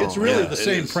 yeah. It's really the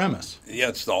same premise. Yeah,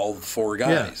 it's all four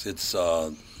guys. Yeah.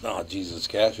 It's,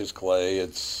 Cassius Clay.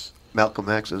 It's... Malcolm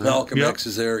X is there. Malcolm X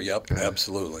is there,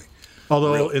 absolutely.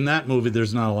 Although in that movie,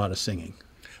 there's not a lot of singing.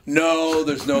 No,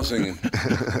 there's no singing.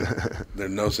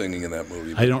 There's no singing in that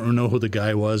movie. I don't know who the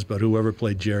guy was, but whoever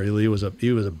played Jerry Lee was a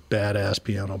badass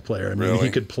piano player. I mean,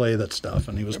 he could play that stuff,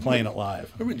 and he was playing it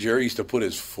live. Remember Jerry used to put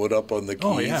his foot up on the keys?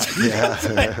 Oh,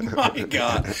 yeah. My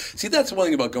God. See, that's one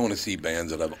thing about going to see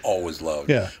bands that I've always loved.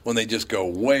 Yeah. When they just go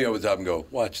way over the top and go,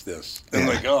 watch this. And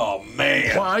like, oh,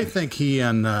 man. Well, I think he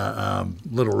and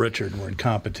Little Richard were in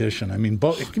competition. I mean,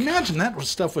 imagine that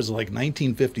stuff was like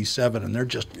 1957, and they're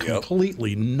just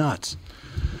completely nuts.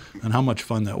 And how much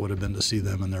fun that would have been to see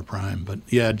them in their prime. But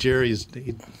yeah, Jerry's,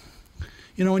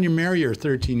 when you marry your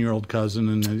 13-year-old cousin,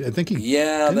 and I think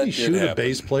he shoot a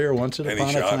bass player once upon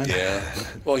a time. Yeah.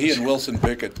 Well, he and Wilson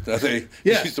Pickett, they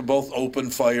used to both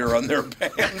open fire on their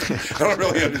band. I don't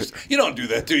really understand. You don't do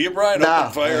that, do you, Brian?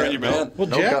 Open fire on your band? Well,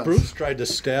 Jack Bruce tried to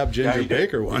stab Ginger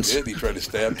Baker once. He did. He tried to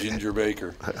stab Ginger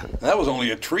Baker. That was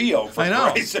only a trio, for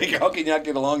Christ's sake. How can you not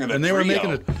get along in a trio? And they were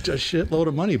making a shitload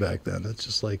of money back then. It's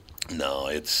just like... No,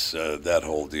 it's that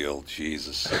whole deal.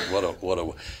 Jesus, what a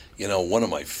one of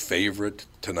my favorite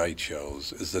Tonight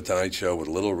shows is the Tonight Show with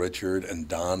Little Richard and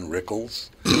Don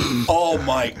Rickles. Oh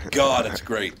my God, it's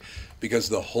great because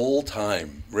the whole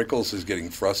time Rickles is getting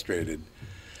frustrated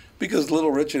because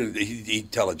Little Richard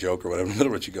he'd tell a joke or whatever.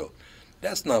 Little Richard would go,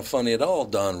 "That's not funny at all,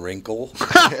 Don Wrinkle."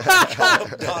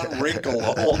 Don Wrinkle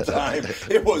the whole time.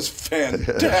 It was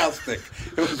fantastic.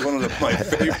 It was one of my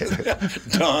favorite.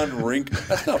 Don Wrinkle.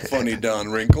 That's not funny, Don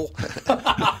Wrinkle.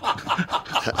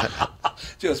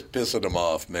 Just pissing him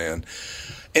off, man.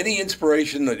 Any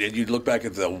inspiration that you'd look back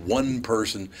at the one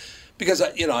person? Because,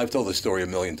 I've told this story a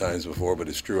million times before, but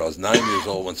it's true. I was 9 years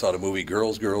old when I saw the movie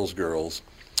Girls, Girls, Girls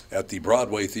at the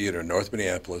Broadway Theater in North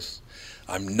Minneapolis.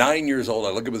 I'm 9 years old. I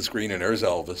look up at the screen, and there's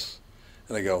Elvis.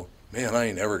 And I go, man, I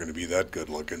ain't ever going to be that good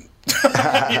looking.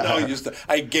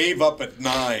 I gave up at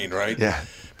 9, right? Yeah.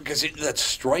 Because that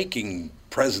striking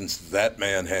presence that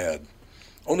man had.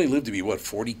 Only lived to be,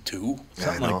 42?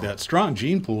 Something like that. Strong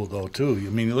gene pool, though, too. I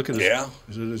mean, you look at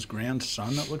is it his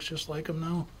grandson that looks just like him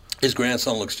now? His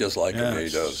grandson looks just like him. He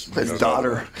does. His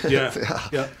daughter.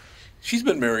 Yeah. She's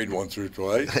been married once or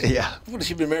twice. Yeah. What has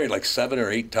she been married? Like 7 or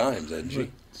 8 times, hasn't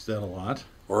she? Is that a lot?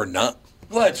 Or not?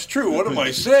 Well, that's true. What am I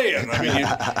saying? I mean,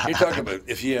 you're talking about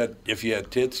if you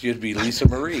had tits, you'd be Lisa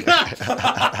Marie.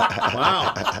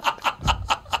 Wow.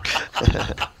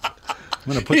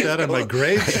 I'm going to put that on my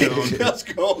gravestone. He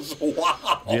just goes,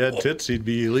 wow. If you had tits, he'd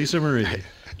be Lisa Marie.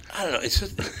 I don't know. It's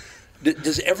just,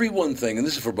 does everyone think, and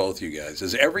this is for both you guys,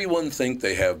 does everyone think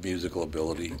they have musical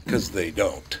ability? Because they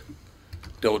don't.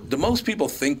 Do most people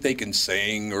think they can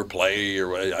sing or play?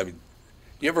 You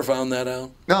ever found that out?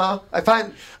 No, I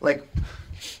find like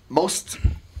most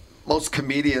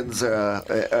comedians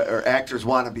or actors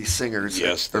want to be singers.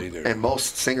 Yes, they do. And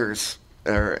most singers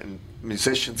and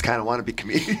musicians kind of want to be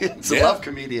comedians. Yeah. Love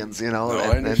comedians, in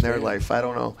their life. I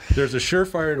don't know. There's a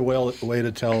surefire way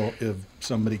to tell if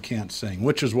somebody can't sing,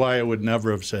 which is why I would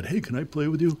never have said, hey, can I play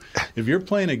with you? If you're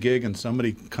playing a gig and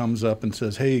somebody comes up and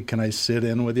says, hey, can I sit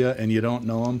in with you, and you don't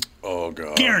know them, oh,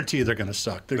 God. Guarantee they're going to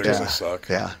suck. They're going to suck.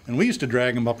 Yeah. And we used to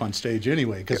drag them up on stage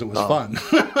anyway because it was fun.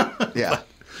 Yeah.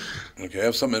 Okay, I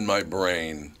have something in my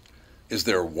brain. Is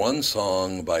there one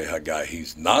song by a guy,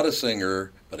 he's not a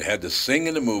singer, but had to sing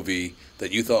in a movie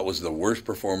that you thought was the worst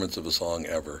performance of a song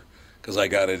ever? Because I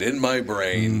got it in my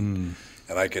brain,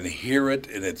 and I can hear it,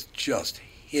 and it's just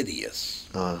hideous.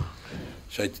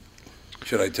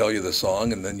 Should I tell you the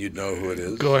song, and then you'd know who it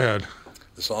is? Go ahead.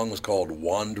 The song was called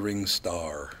Wandering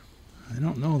Star. I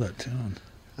don't know that tune.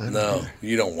 No,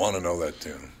 you don't want to know that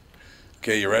tune.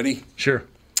 Okay, you ready? Sure.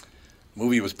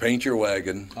 Movie was Paint Your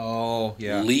Wagon. Oh,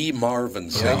 yeah. Lee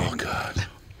Marvin singing. Oh, God.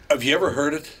 Have you ever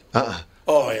heard it?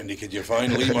 Oh, Andy, could you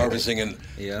find Lee Marvin singing?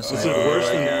 Yes. Was it worse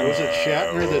than, was it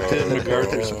Shatner that did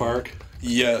MacArthur's Park?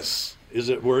 Yes. Is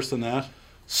it worse than that?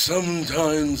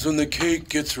 Sometimes when the cake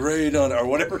gets rained on, or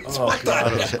whatever it's Oh, called.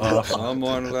 God, it was awful.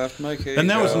 Someone left my cake. And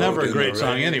that was Out never a in great the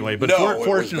song rain. anyway, but No, it was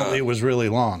fortunately not. it was really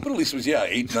long. But at least it was,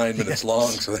 8-9 minutes long,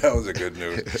 so that was a good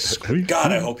news. Squeak.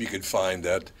 God, I hope you could find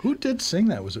that. Who did sing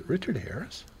that? Was it Richard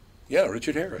Harris? Yeah,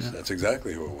 Richard Harris. That's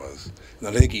exactly who it was. And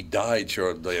I think he died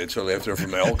shortly after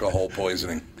from alcohol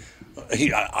poisoning.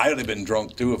 I'd have been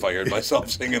drunk, too, if I heard myself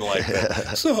singing like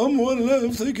that. Someone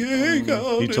left the cake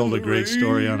out He told in a the great rain.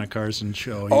 story on a Carson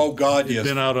show. Oh, God, He'd yes.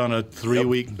 been out on a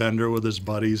 3-week bender with his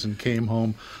buddies and came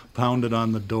home, pounded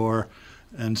on the door,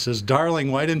 and says,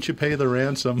 darling, why didn't you pay the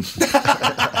ransom?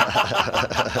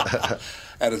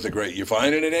 That is a great... You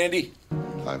finding it, Andy?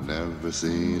 I've never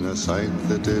seen a sight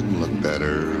that didn't look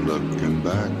better looking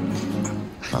back.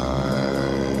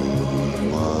 I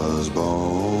was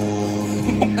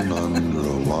born under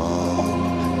a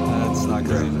That's not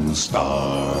great. wandering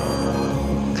star.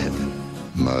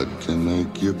 Mud can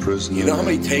make you prisoner. You know how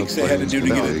many and takes the they had to do to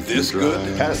flames get can it make you this good?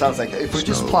 dry. Kind of sounds like if we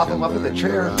just Snow plop him can up in the move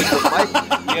chair. around.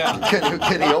 Yeah.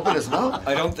 Can he open his mouth?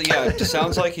 I don't think, it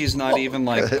sounds like he's not even,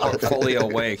 fully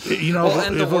awake. You know, Well,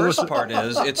 and the if it was- worst part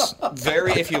is, it's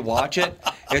very, if you watch it,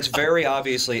 it's very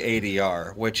obviously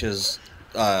ADR, which is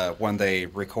when they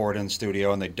record in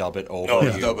studio and they dub it over.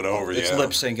 Oh, dub it over, It's yeah. lip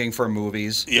syncing for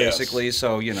movies, Yes. basically,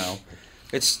 so,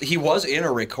 he was in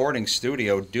a recording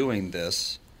studio doing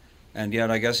this, and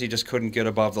yet I guess he just couldn't get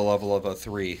above the level of a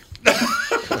 3.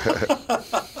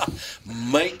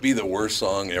 Might be the worst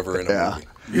song ever in a Yeah. movie.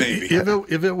 Maybe.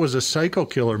 If it was a psycho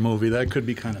killer movie, that could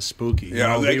be kind of spooky.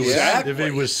 Yeah, if he was- exactly. if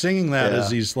he was singing that as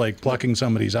he's like plucking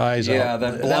somebody's eyes out. Yeah,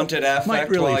 that blunted might affect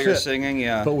really while you're fit. singing,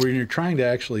 yeah. But when you're trying to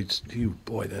actually,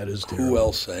 boy, that is terrible. Who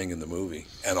else sang in the movie?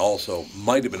 And also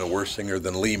might have been a worse singer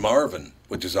than Lee Marvin,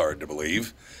 which is hard to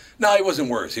believe. No, he wasn't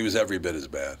worse. He was every bit as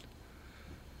bad.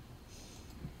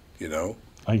 You know?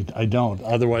 I don't.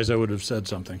 Otherwise, I would have said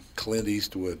something. Clint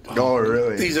Eastwood. Oh,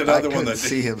 really? He's another I one couldn't that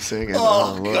see him singing.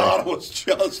 Oh, Lord. God, it was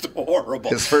just horrible.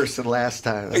 His first and last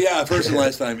time. Yeah, first and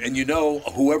last time. And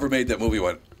whoever made that movie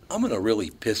went, I'm going to really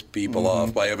piss people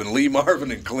off by having Lee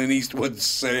Marvin and Clint Eastwood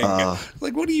sing.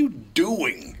 Like, what are you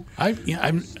doing? I've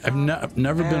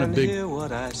never been a big. Hear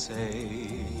what I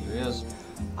say. Yes.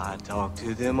 I talk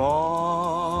to them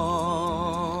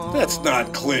all. That's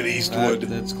not Clint Eastwood.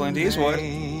 That's Clint Eastwood.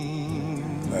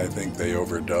 I think they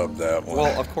overdubbed that one.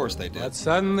 Well, of course they did. But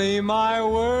suddenly my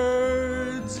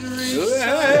words reach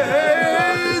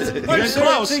I'm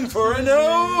searching for a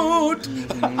note.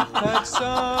 that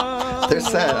sound. There's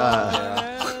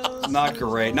that. Not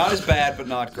great. Not as bad, but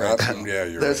not great. Yeah,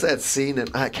 you're There's right. that scene in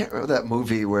I can't remember that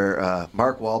movie where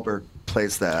Mark Wahlberg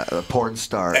plays that porn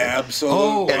star.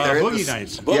 Absolutely. And they're in Boogie the-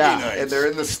 Nights. Boogie yeah, Nights. and they're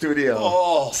in the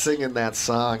studio singing that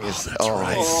song. It's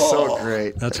so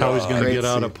great. That's how he's going to Great get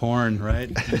out scene. of porn,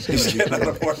 right? He's getting out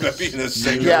of porn by being a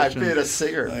singer. Yeah, I've been a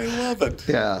singer. I love it.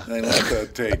 Yeah. I love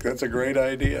that take. That's a great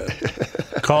idea.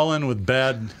 Call in with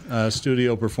bad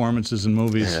studio performances in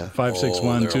movies. Yeah.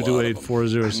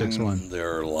 561-228-4061.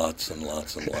 There are lots and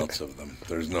lots and lots of them.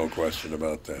 There's no question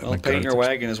about that. Well, Paint Your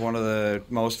Wagon is one of the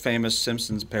most famous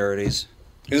Simpsons parodies.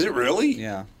 Is it really?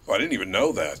 Yeah. Oh, I didn't even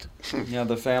know that. Yeah,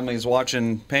 the family's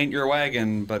watching Paint Your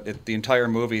Wagon, but the entire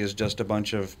movie is just a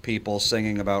bunch of people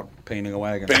singing about painting a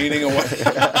wagon. Painting a wagon.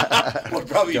 Well,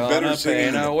 probably better Gonna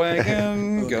singing. paint a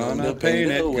wagon, gonna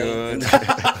paint it good.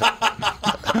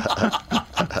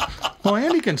 Well,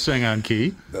 Andy can sing on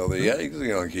key. No, yeah, you can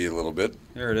sing on key a little bit.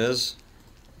 Here it is.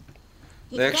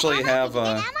 They actually have.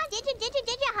 Did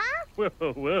you, huh?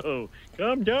 Whoa,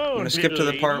 calm down. I'm gonna skip to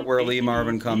the part where Lee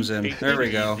Marvin comes in. There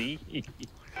we go.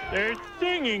 They're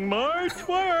singing, Marge.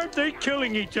 Why aren't they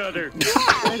killing each other?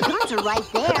 The guns are right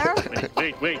there.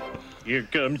 Wait. Here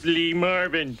comes Lee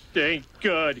Marvin. Thank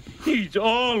God. He's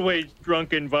always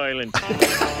drunk and violent.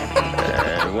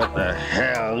 What the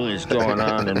hell is going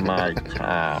on in my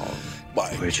town?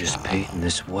 We're just painting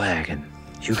this wagon.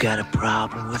 You got a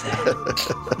problem with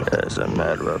that? As a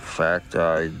matter of fact,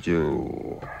 I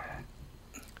do.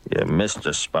 You missed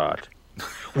a spot.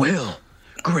 Well,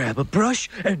 grab a brush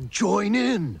and join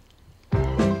in.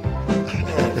 God.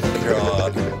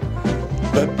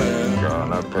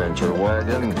 Gonna paint your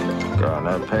wagon.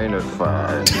 Gonna paint it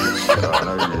fine.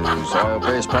 Gonna use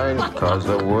oil-based paint because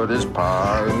the wood is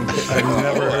pine. I've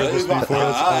never heard this before.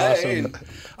 That's awesome.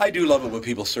 I do love it when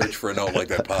people search for a note like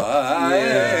that.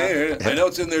 Pine. I know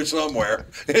it's in there somewhere.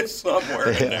 It's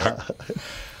somewhere in there.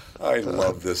 I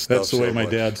love this stuff. That's the way so my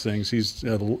much. dad sings.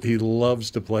 He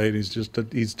loves to play it.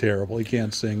 He's terrible. He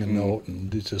can't sing a note,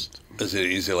 and it's just.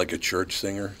 Is he like a church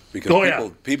singer?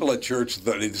 Because people at church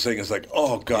they sing. It's like,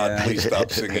 oh God, please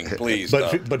stop singing, please.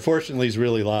 Stop. But fortunately, he's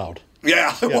really loud.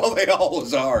 Yeah, well, they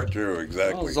always are. True,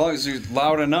 exactly. Well, as long as you're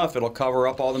loud enough, it'll cover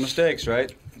up all the mistakes,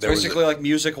 right? It's basically like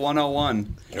Music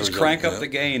 101. Just crank up the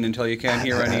gain until you can't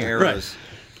hear any errors. Right.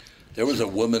 There was a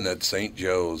woman at St.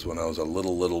 Joe's when I was a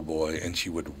little boy, and she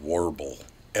would warble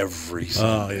every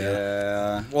song. Oh,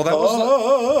 yeah. Well, that was...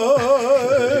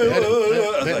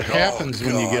 that happens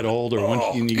when you get older.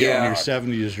 When you get in your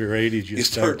 70s or 80s, you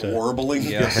start warbling.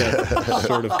 Get that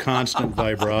sort of constant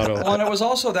vibrato. Well, and it was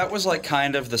also, that was like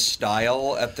kind of the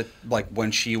style at the, like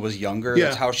when she was younger. Yeah.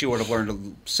 That's how she would have learned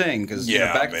to sing. Because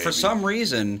for some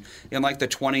reason, in like the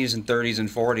 20s and 30s and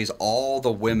 40s, all the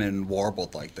women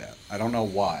warbled like that. I don't know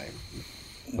why.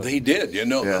 They did,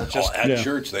 at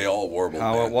church they all warbled.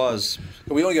 How it was.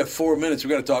 We only got 4 minutes.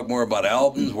 We've got to talk more about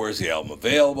albums. Where's the album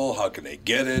available? How can they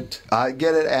get it?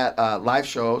 Get it at live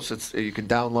shows. You can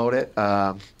download it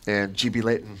and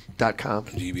gblayton.com.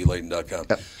 gblayton.com.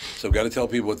 Yep. So we've got to tell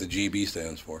people what the GB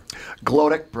stands for.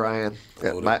 Glodick Brian.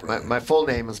 Brian. My full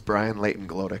name is Brian Leighton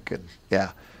Glodick. And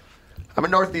I'm a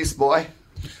Northeast boy.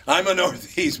 I'm a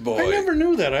Northeast boy. I never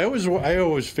knew that. I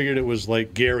always figured it was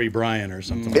like Gary Bryan or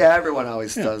something. Yeah, everyone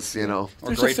always does, Or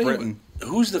Great Britain.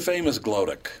 Who's the famous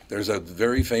Glodick? There's a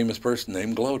very famous person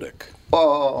named Glodick.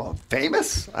 Oh,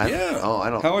 famous? Yeah.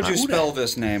 I don't. How would you spell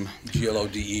this name?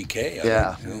 Glodek.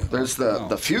 Yeah. There's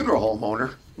the funeral home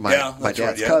owner. My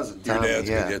dad's cousin, Tommy. Your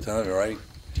dad's Tommy, right?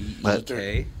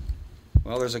 Okay.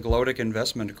 Well, there's a Glodick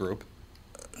Investment Group.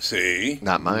 See?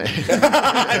 Not mine.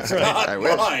 It's not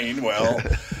mine. Well,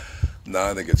 no,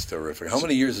 I think it's terrific. How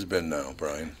many years has it been now,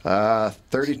 Brian?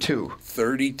 32.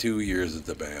 32 years at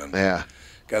the band. Yeah.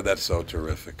 God, that's so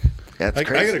terrific. That's I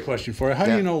crazy. got a question for you. How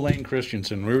do you know Lane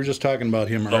Christensen? We were just talking about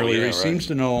him earlier. He seems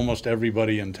to know almost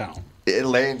everybody in town.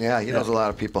 Lane, he knows a lot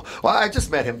of people. Well, I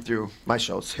just met him through my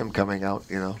shows, him coming out,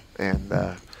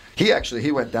 and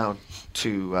he went down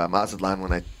to Mazatlan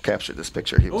when I captured this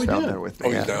picture. He was down there with me.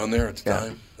 Oh, he's down there at the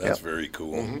time? That's very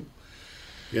cool. Mm-hmm.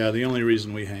 Yeah, the only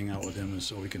reason we hang out with him is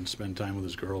so we can spend time with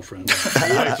his girlfriend.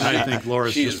 I think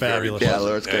Laura's just fabulous. Yeah,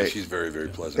 Laura's great. She's a very, very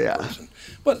pleasant person.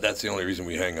 But that's the only reason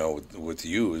we hang out with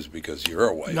you is because you're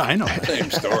a wife. No, I know. Same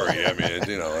story. I mean,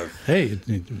 Hey,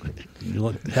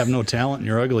 you have no talent and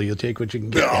you're ugly. You'll take what you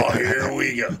can get. Oh, here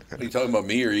we go. Are you talking about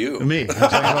me or you? Me. I'm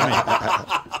talking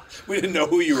about me. We didn't know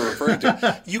who you were referring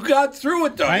to. You got through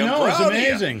it, Doug. I know. It's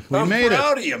amazing. We made it. I'm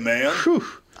proud of you, man. Whew.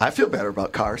 I feel better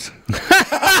about cars.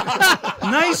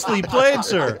 Nicely played,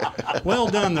 sir. Well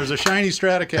done. There's a shiny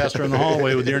Stratocaster in the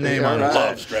hallway with your name on it. I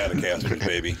love Stratocasters,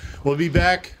 baby. We'll be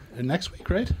back next week,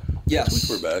 right? Yes. Next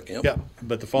week we're back, Yeah,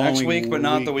 but the following next week, but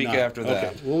not the week after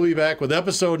that. Okay. We'll be back with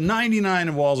episode 99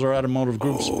 of Walzer Automotive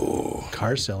Group's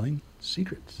Car Selling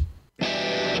Secrets.